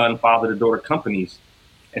 father to son, father to daughter companies.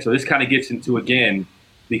 And so this kind of gets into, again,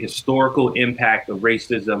 the historical impact of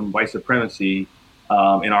racism, white supremacy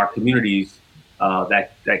in our communities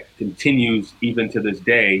that continues even to this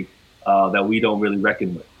day that we don't really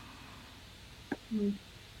reckon with. Mm-hmm.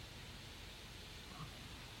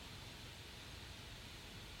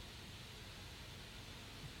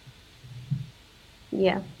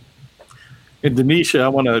 Yeah. And Denisha, I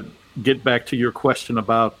want to get back to your question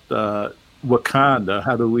about Wakanda.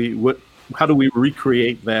 How do we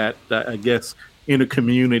recreate that? I guess in a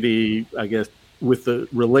community, I guess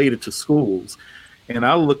related to schools. And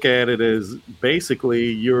I look at it as basically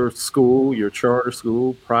your school, your charter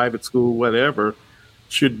school, private school, whatever,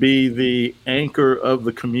 should be the anchor of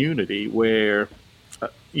the community, where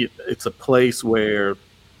it's a place where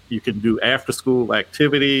you can do after-school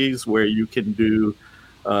activities, where you can do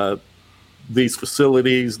these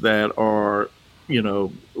facilities that are, you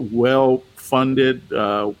know, well-funded,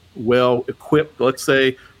 well-equipped. Let's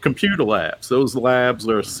say computer labs. Those labs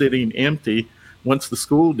are sitting empty once the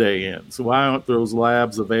school day ends. Why aren't those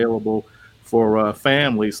labs available for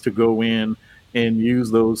families to go in and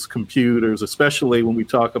use those computers, especially when we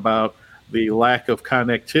talk about the lack of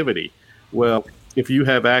connectivity? Well, if you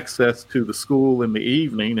have access to the school in the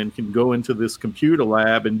evening and can go into this computer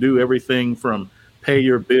lab and do everything from pay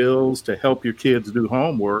your bills to help your kids do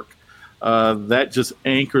homework, that just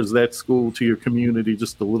anchors that school to your community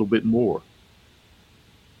just a little bit more.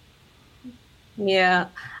 Yeah,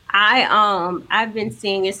 I've been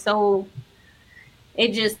seeing it, so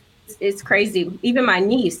it's crazy. Even my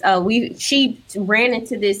niece, she ran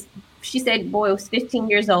into this. She said, boy was 15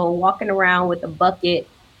 years old, walking around with a bucket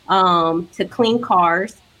to clean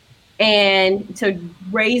cars and to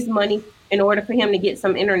raise money in order for him to get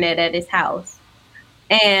some internet at his house.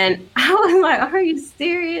 And I was like, are you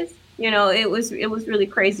serious? You know, it was really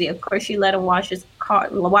crazy. Of course, she let him wash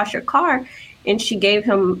her car, and she gave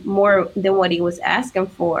him more than what he was asking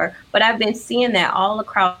for. But I've been seeing that all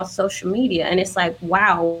across social media, and it's like,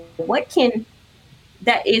 wow,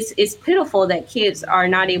 it's pitiful that kids are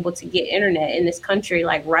not able to get internet in this country,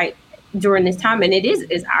 like right during this time. And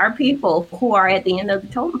it's our people who are at the end of the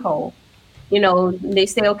totem pole. You know, they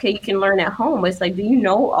say, okay, you can learn at home. It's like, do you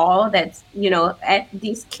know all that's, you know, at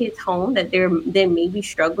these kids' home that they may be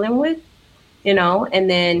struggling with, you know? And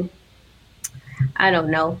then I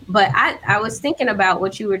don't know. But I was thinking about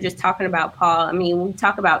what you were just talking about, Paul. I mean, we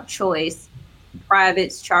talk about choice,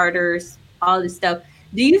 privates, charters, all this stuff.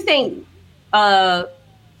 Do you think are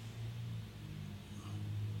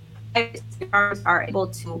able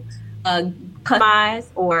to customize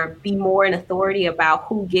or be more in authority about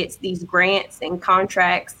who gets these grants and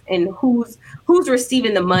contracts and who's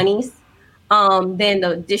receiving the monies than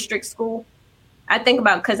the district school? I'm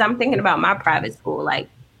thinking about my private school. Like,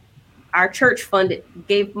 our church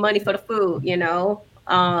gave money for the food, you know.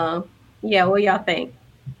 Yeah, what y'all think?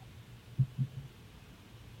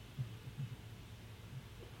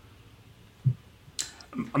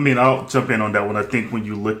 I mean, I'll jump in on that one. I think when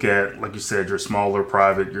you look at, like you said, your smaller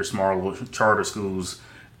private, your smaller charter schools,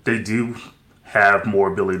 they do have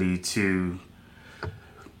more ability to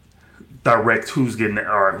direct who's getting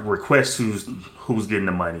or request who's getting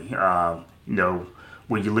the money. You know,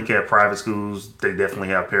 when you look at private schools, they definitely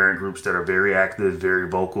have parent groups that are very active, very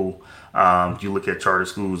vocal. You look at charter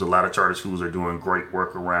schools; a lot of charter schools are doing great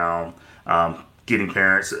work around getting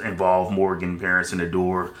parents involved more, getting parents in the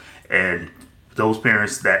door, and those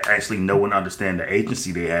parents that actually know and understand the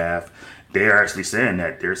agency they have, they're actually saying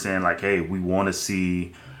that. They're saying like, hey, we want to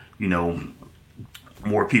see, you know,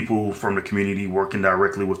 more people from the community working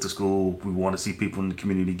directly with the school. We want to see people in the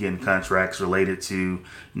community getting contracts related to, you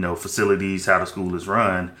know, facilities, how the school is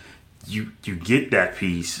run. You get that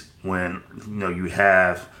piece when, you know, you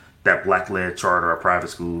have that Black-led charter or private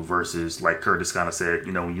school versus, like Curtis kind of said,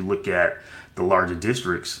 you know, when you look at the larger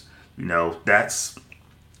districts, you know, that's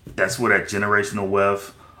where that generational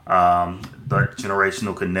wealth, that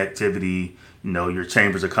generational connectivity, you know, your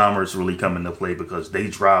chambers of commerce really come into play because they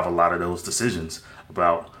drive a lot of those decisions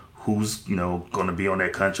about who's, you know, going to be on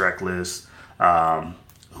that contract list,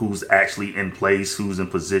 who's actually in place, who's in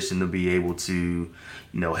position to be able to,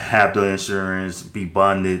 you know, have the insurance, be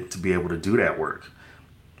bonded to be able to do that work.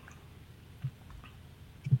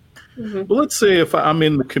 Well, let's say if I'm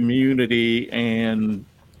in the community and,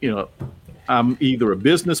 you know, I'm either a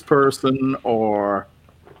business person or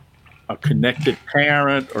a connected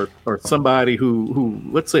parent or somebody who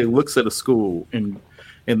let's say looks at a school and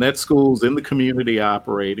that school's in the community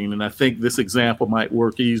operating. And I think this example might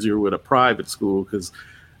work easier with a private school because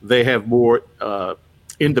they have more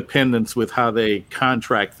independence with how they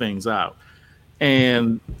contract things out.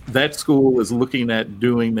 And that school is looking at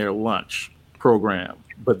doing their lunch program,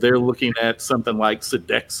 but they're looking at something like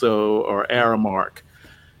Sodexo or Aramark.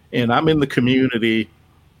 And I'm in the community,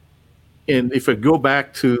 and if I go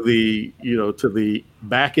back to the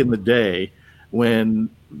back in the day when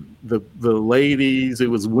the ladies, it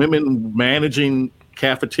was women managing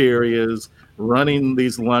cafeterias, running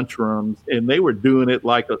these lunchrooms, and they were doing it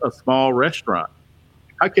like a small restaurant.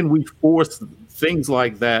 How can we force things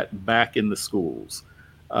like that back in the schools?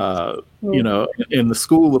 You know, and the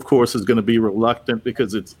school, of course, is going to be reluctant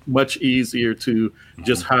because it's much easier to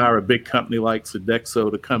just hire a big company like Sodexo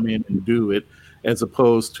to come in and do it, as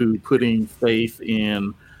opposed to putting faith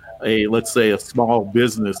in let's say, a small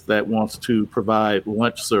business that wants to provide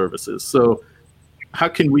lunch services. So how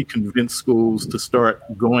can we convince schools to start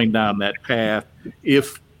going down that path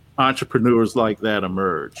if entrepreneurs like that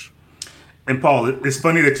emerge? And Paul, it's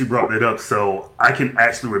funny that you brought that up. So I can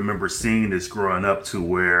actually remember seeing this growing up to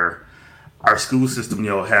where our school system, you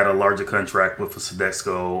know, had a larger contract with a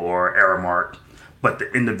Sodexo or Aramark, but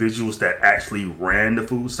the individuals that actually ran the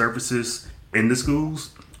food services in the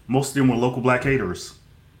schools, most of them were local Black caterers.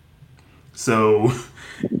 So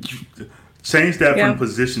change that from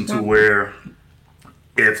position to where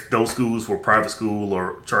if those schools were private school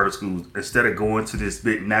or charter schools, instead of going to this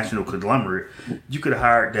big national conglomerate, you could have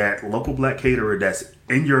hired that local Black caterer that's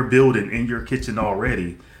in your building, in your kitchen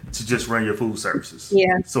already, to just run your food services.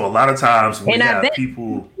 Yeah. So a lot of times we have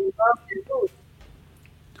people.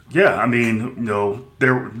 Yeah, I mean, you know,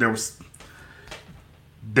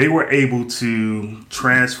 they were able to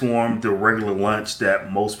transform the regular lunch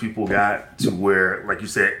that most people got to where, like you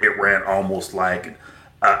said, it ran almost like an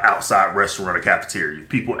outside restaurant or cafeteria.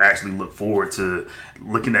 People actually look forward to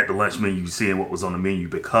looking at the lunch menu, seeing what was on the menu,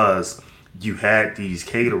 because you had these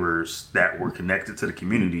caterers that were connected to the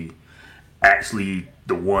community, actually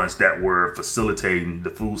the ones that were facilitating the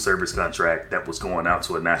food service contract that was going out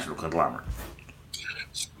to a national conglomerate.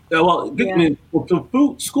 Well, I mean,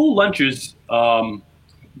 for school lunches, I'm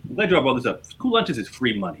glad you brought this up. School lunches is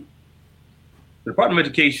free money. The Department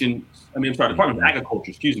of Department of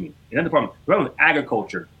Agriculture, and that Department of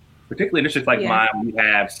Agriculture, particularly in districts like mine, we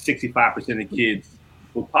have 65% of kids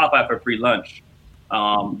who qualify for free lunch.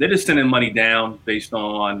 They're just sending money down based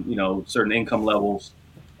on, you know, certain income levels.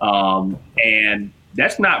 And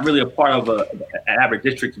that's not really a part of an average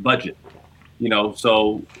district's budget.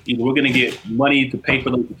 So either we're going to get money to pay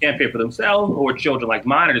for those who can't pay for themselves, or children like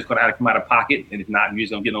mine are just going to have to come out of pocket, and if not, you're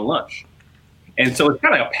just going to get no lunch. And so it's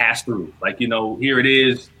kind of like a pass through. Like, here it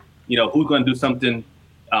is. Who's going to do something?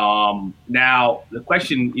 Now the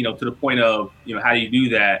question, to the point of, how do you do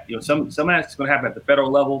that? Some of that's going to happen at the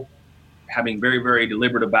federal level, having very, very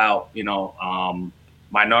deliberate about,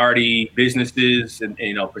 minority businesses and,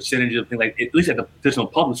 percentages of things like, at least at the traditional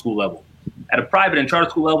public school level. At a private and charter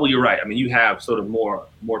school level, you're right. I mean, you have sort of more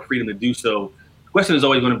freedom to do so. The question is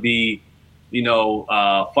always going to be,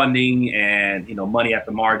 funding and, money at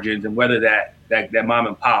the margins, and whether that mom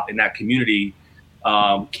and pop in that community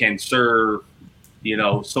can serve,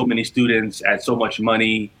 so many students at so much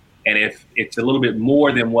money. And if it's a little bit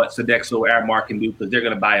more than what Sodexo or Aramark can do, because they're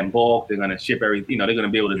going to buy in bulk, they're going to ship everything, they're going to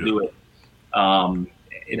be able to do it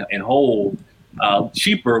in whole,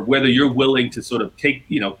 cheaper, whether you're willing to sort of take,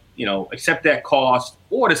 accept that cost,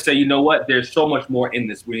 or to say, there's so much more in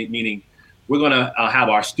this, meaning we're going to have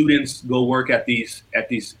our students go work at these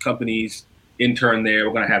companies, intern there.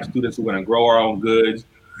 We're going to have students who are going to grow our own goods.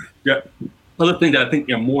 Yeah. Other thing that I think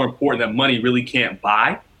are more important that money really can't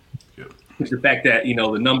buy is the fact that,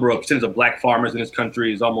 the percentage of black farmers in this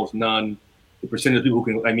country is almost none. The percentage of people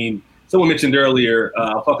who can, someone mentioned earlier,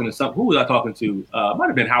 who was I talking to? Might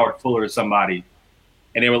have been Howard Fuller or somebody.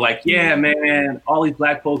 And they were like, yeah, man, all these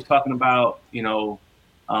black folks talking about,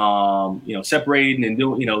 separating and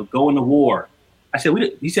doing, going to war. I said,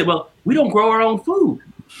 he said, well, we don't grow our own food.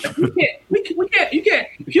 Like, we can't,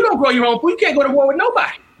 if you don't grow your own food, you can't go to war with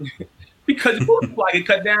nobody because the food supply get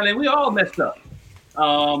cut down and we all messed up.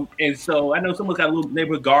 And so I know someone's got a little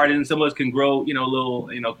neighborhood garden. Some of us can grow, little,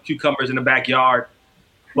 cucumbers in the backyard.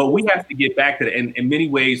 But we have to get back to that. And in many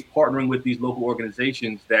ways, partnering with these local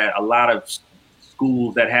organizations that a lot of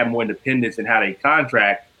schools that have more independence in how they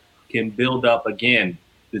contract can build up again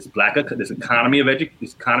this economy of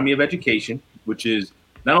education, which is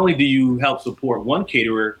not only do you help support one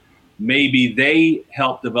caterer, maybe they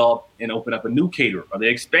help develop and open up a new caterer, or they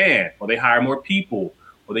expand, or they hire more people,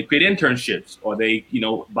 or they create internships, or they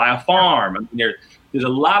buy a farm. I mean, there's a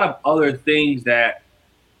lot of other things that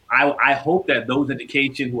I hope that those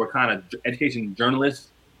who are kind of education journalists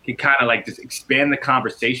can kind of like just expand the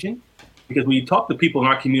conversation, because when you talk to people in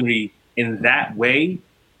our community in that way,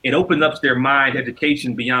 it opens up their mind,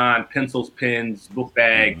 education beyond pencils, pens, book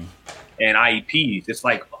bags, and IEPs. It's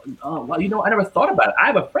like, oh, well, I never thought about it. I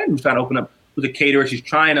have a friend who's trying to open up with a caterer. She's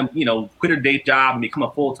trying to, quit her day job and become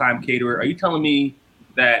a full-time caterer. Are you telling me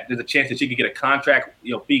that there's a chance that she could get a contract,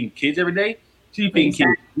 feeding kids every day? She's feeding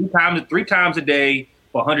kids three times a day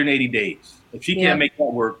for 180 days. If she can't make that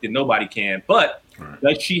work, then nobody can. But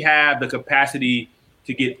does she have the capacity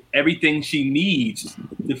to get everything she needs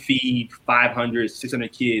to feed 500,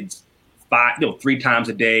 600 kids 3 times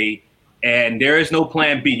a day? And there is no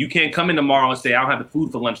plan B. You can't come in tomorrow and say, I don't have the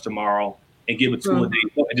food for lunch tomorrow and give it to a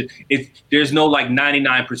day. There's no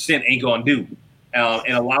 99% ain't going to do.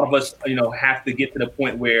 And a lot of us, have to get to the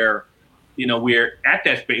point where, we're at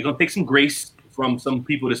that space. It's going to take some grace from some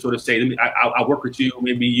people to sort of say, I'll work with you.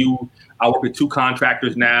 Maybe I'll work with 2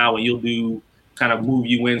 contractors now, and you'll kind of move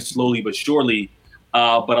you in slowly but surely.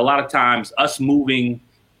 But a lot of times us moving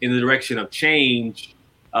in the direction of change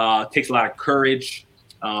takes a lot of courage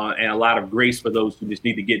and a lot of grace for those who just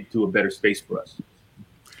need to get to a better space for us.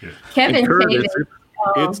 Yeah. Kevin,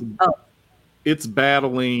 it's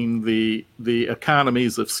battling the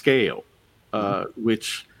economies of scale,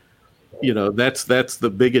 which, that's the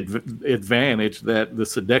big advantage that the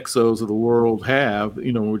Sodexos of the world have.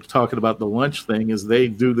 We're talking about the lunch thing, is they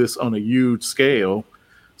do this on a huge scale.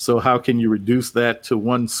 So how can you reduce that to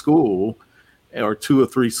one school or 2 or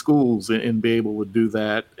 3 schools and be able to do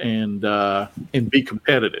that and be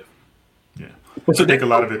competitive? Yeah. So I think a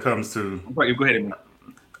lot of it comes to. Go ahead, man.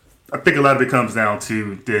 I think a lot of it comes down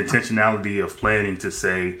to the intentionality of planning to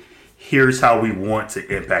say, here's how we want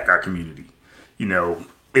to impact our community.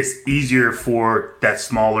 It's easier for that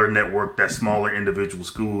smaller network, that smaller individual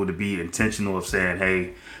school to be intentional of saying,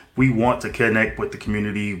 hey, we want to connect with the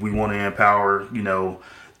community. We want to empower,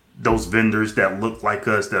 those vendors that look like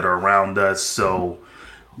us, that are around us. So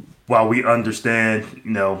while we understand,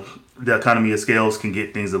 the economy of scales can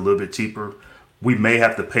get things a little bit cheaper, we may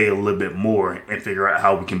have to pay a little bit more and figure out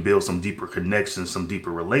how we can build some deeper connections, some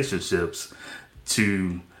deeper relationships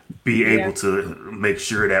to be able to make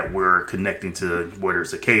sure that we're connecting to, whether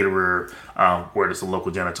it's a caterer, whether it's a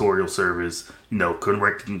local janitorial service,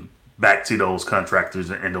 connecting back to those contractors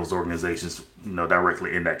and those organizations,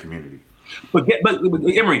 directly in that community. But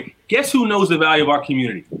Emory, guess who knows the value of our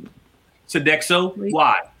community? Sodexo.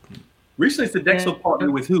 Why? Recently, Sodexo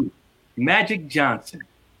partnered with who? Magic Johnson.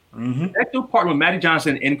 Sodexo partnered with Magic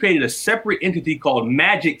Johnson and created a separate entity called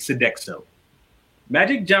Magic Sodexo.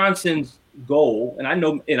 Magic Johnson's goal, and I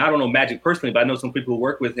don't know Magic personally, but I know some people who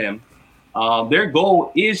work with him. Their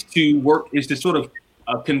goal is to sort of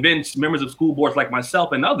convince members of school boards like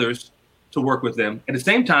myself and others to work with them. At the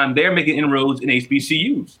same time, they're making inroads in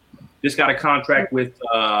HBCUs. Just got a contract with,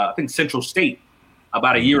 I think, Central State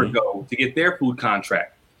about a year ago to get their food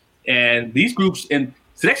contract. And these groups, and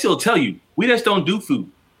Sodexo will tell you, we just don't do food.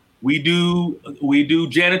 We do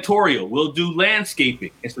janitorial. We'll do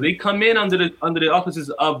landscaping. And so they come in under the offices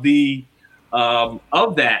of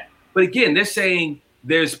that. But again, they're saying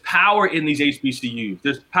there's power in these HBCUs.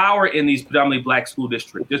 There's power in these predominantly Black school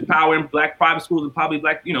districts. There's power in Black private schools and probably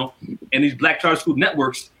Black, and these Black charter school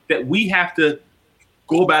networks that we have to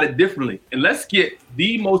go about it differently. And let's get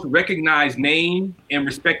the most recognized name and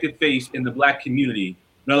respected face in the Black community,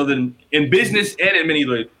 rather than in business and in many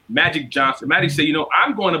ways, Magic Johnson. Magic said,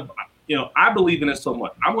 I'm going to, I believe in this so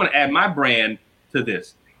much. I'm going to add my brand to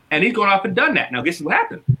this. And he's gone off and done that. Now, guess what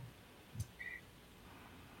happened?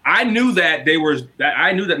 I knew that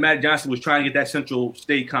Magic Johnson was trying to get that Central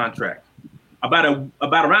State contract. About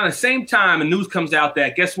around the same time, the news comes out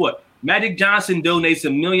that, guess what? Magic Johnson donates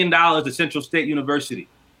 $1 million to Central State University.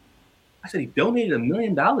 I said, he donated $1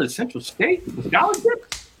 million to Central State for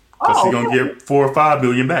scholarships? Because he's going to get $4 or $5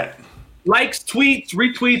 billion back. Likes, tweets,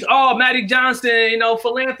 retweets. Oh, Magic Johnson,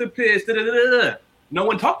 philanthropist. Da, da, da, da. No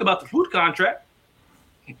one talked about the food contract.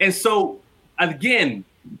 And so, again,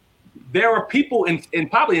 there are people in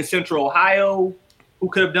probably in Central Ohio who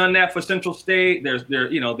could have done that for Central State. There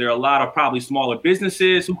are a lot of probably smaller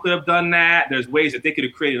businesses who could have done that. There's ways that they could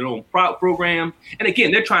have created their own program. And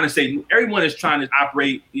again, they're trying to say everyone is trying to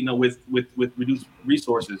operate, with reduced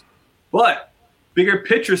resources. But bigger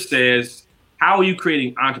picture says, how are you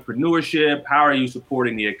creating entrepreneurship? How are you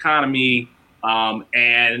supporting the economy?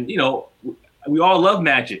 And we all love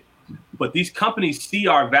Magic, but these companies see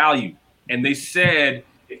our value, and they said,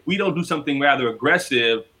 if we don't do something rather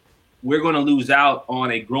aggressive, we're going to lose out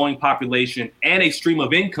on a growing population and a stream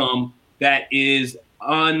of income that is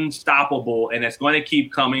unstoppable, and that's going to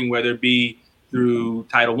keep coming, whether it be through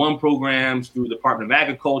Title I programs, through the Department of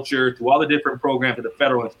Agriculture, through all the different programs at the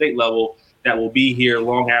federal and state level that will be here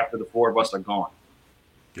long after the four of us are gone.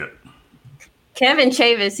 Yep. Kevin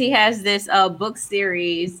Chavis, he has this book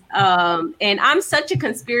series, and I'm such a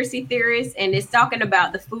conspiracy theorist, and it's talking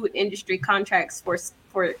about the food industry contracts for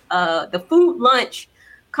the food lunch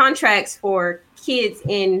contracts for kids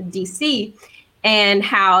in DC, and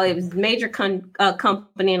how it was a major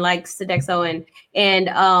company like Sodexo,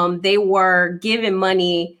 and they were giving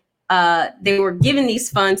money. They were giving these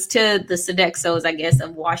funds to the Sodexos, I guess,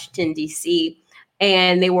 of Washington, DC,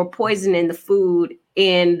 and they were poisoning the food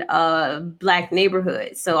in Black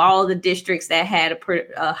neighborhoods. So all the districts that had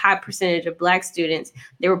a high percentage of Black students,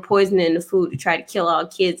 they were poisoning the food to try to kill all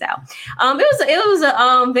kids out. It was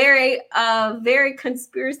a very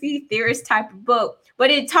conspiracy theorist type of book, but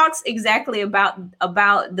it talks exactly about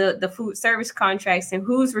the food service contracts and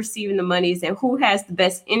who's receiving the monies and who has the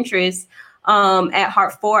best interest at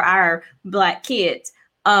heart for our Black kids.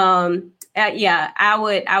 I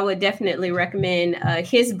would definitely recommend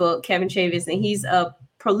his book, Kevin Chavis, and he's a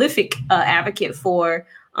prolific advocate for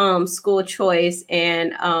school choice.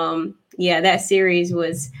 And that series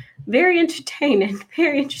was very entertaining,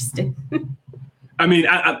 very interesting. I mean,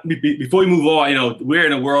 before we move on, we're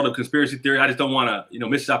in a world of conspiracy theory. I just don't want to,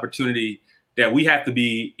 miss this opportunity that we have to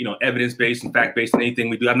be, evidence-based and fact-based in anything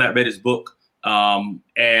we do. I've not read his book.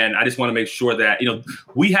 And I just want to make sure that,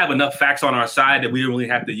 we have enough facts on our side that we don't really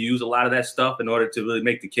have to use a lot of that stuff in order to really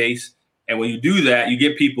make the case. And when you do that, you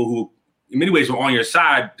get people who in many ways were on your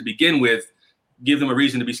side to begin with, give them a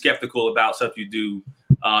reason to be skeptical about stuff you do.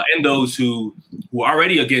 And those who are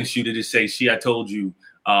already against you to just say, see, I told you.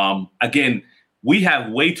 Again, we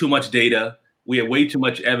have way too much data. We have way too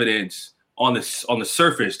much evidence on the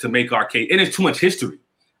surface to make our case. And it's too much history.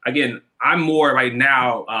 Again, I'm more right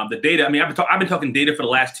now, the data. I mean, I've been talking data for the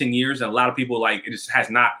last 10 years, and a lot of people it just has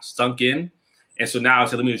not sunk in. And so now I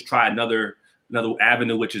said, let me just try another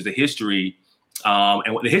avenue, which is the history.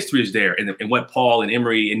 And what the history is there, and what Paul and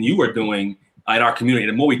Emory and you are doing in our community.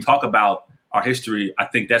 And the more we talk about our history, I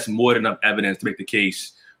think that's more than enough evidence to make the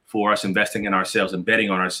case for us investing in ourselves and betting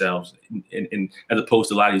on ourselves, in as opposed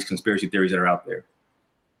to a lot of these conspiracy theories that are out there.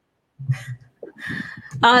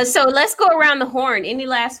 So let's go around the horn. Any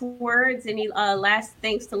last words? Any last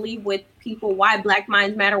things to leave with people? Why Black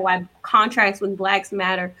Minds Matter? Why contracts with Blacks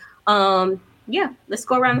matter? Let's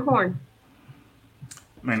go around the horn.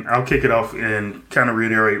 I mean, I'll kick it off and kind of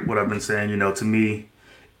reiterate what I've been saying. To me,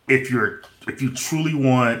 if you're if you truly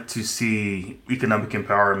want to see economic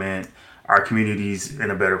empowerment, our communities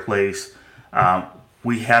in a better place,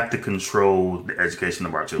 we have to control the education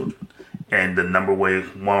of our children. And the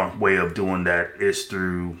one way of doing that is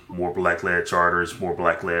through more Black-led charters, more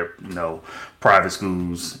Black-led, private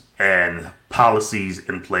schools, and policies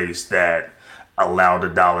in place that allow the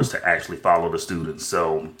dollars to actually follow the students.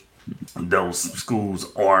 So those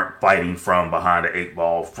schools aren't fighting from behind the eight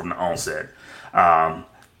ball from the onset.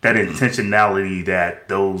 That intentionality that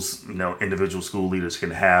those individual school leaders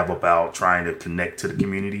can have about trying to connect to the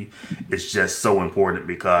community is just so important,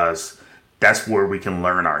 because that's where we can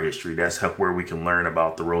learn our history. That's where we can learn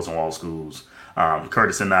about the Rosenwald schools.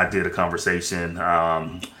 Curtis and I did a conversation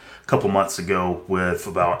a couple months ago with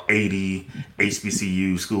about 80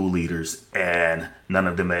 HBCU school leaders, and none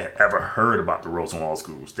of them had ever heard about the Rosenwald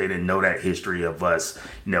schools. They didn't know that history of us,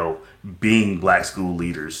 being Black school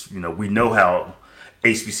leaders. We know how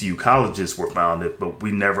HBCU colleges were founded, but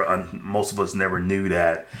most of us never knew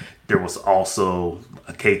that there was also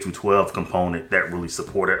a K-12 component that really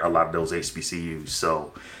supported a lot of those HBCUs.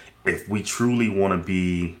 So if we truly want to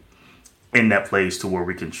be in that place to where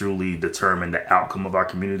we can truly determine the outcome of our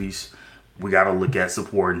communities, we got to look at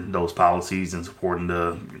supporting those policies and supporting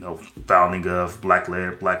the founding of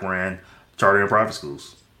Black-led, Black-ran charter and private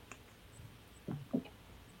schools.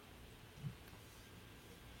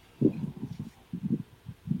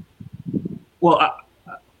 Well,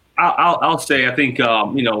 I'll say, I think,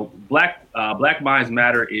 Black Minds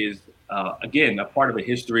Matter is, again, a part of a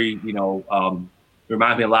history.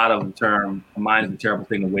 Reminds me a lot of the term "a mind is a terrible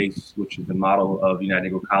thing to waste," which is the model of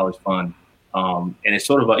United Negro College Fund. And it's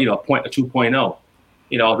sort of a 2.0.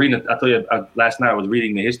 I was reading, I told you last night, I was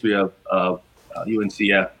reading the history of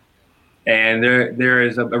UNCF. And there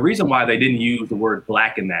is a reason why they didn't use the word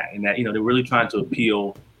Black in that, they're really trying to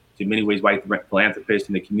appeal in many ways white philanthropists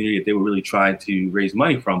in the community that they were really trying to raise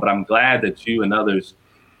money from. But I'm glad that you and others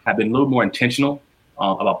have been a little more intentional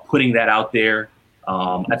about putting that out there.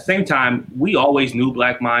 At the same time, we always knew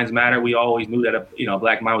Black Minds Matter. We always knew that a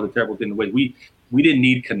Black mind was a terrible thing to waste. We didn't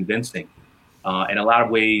need convincing. In a lot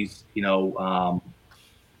of ways, we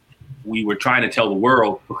were trying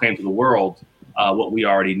to proclaim to the world what we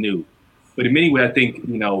already knew. But in many ways, I think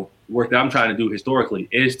work that I'm trying to do historically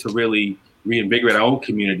is to really reinvigorate our own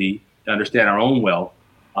community, to understand our own wealth,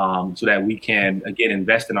 so that we can, again,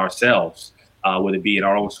 invest in ourselves, whether it be in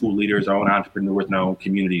our own school leaders, our own entrepreneurs, and our own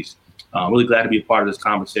communities. I'm really glad to be a part of this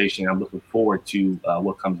conversation. I'm looking forward to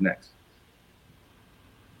what comes next.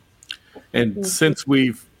 And since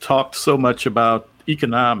we've talked so much about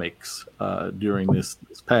economics during this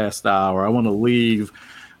past hour, I want to leave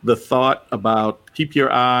the thought about keep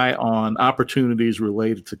your eye on opportunities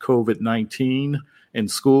related to COVID-19 in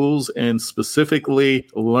schools, and specifically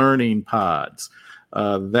learning pods.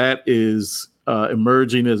 That is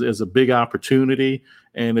emerging as a big opportunity,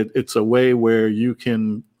 and it's a way where you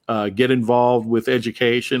can get involved with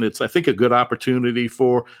education. It's, I think, a good opportunity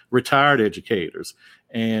for retired educators,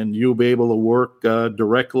 and you'll be able to work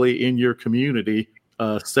directly in your community,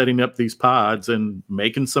 setting up these pods and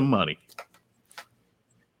making some money.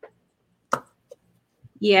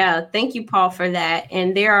 Yeah, thank you, Paul, for that.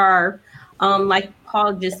 And there are, like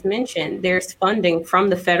Paul just mentioned, there's funding from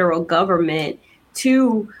the federal government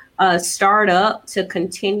to start up, to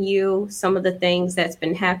continue some of the things that's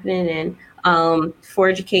been happening and for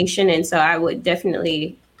education. And so I would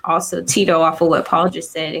definitely also tito off of what Paul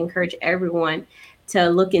just said, encourage everyone to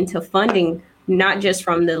look into funding, not just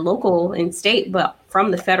from the local and state, but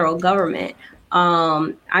from the federal government.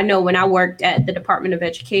 I know when I worked at the Department of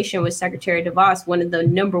Education with Secretary DeVos, one of the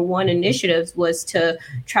number one initiatives was to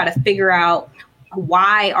try to figure out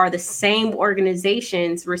why are the same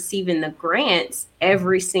organizations receiving the grants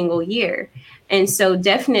every single year. And so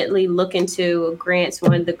definitely look into grants.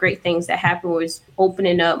 One of the great things that happened was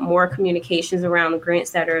opening up more communications around the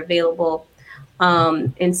grants that are available.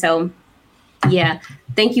 And so, yeah,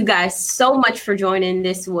 thank you guys so much for joining.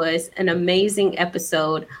 This was an amazing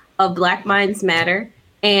episode of Black Minds Matter,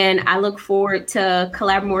 and I look forward to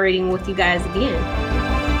collaborating with you guys again.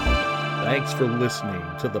 Thanks for listening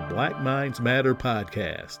to the Black Minds Matter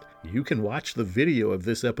podcast. You can watch the video of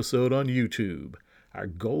this episode on YouTube. Our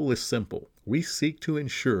goal is simple. We seek to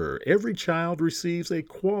ensure every child receives a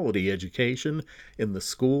quality education in the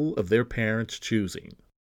school of their parents' choosing.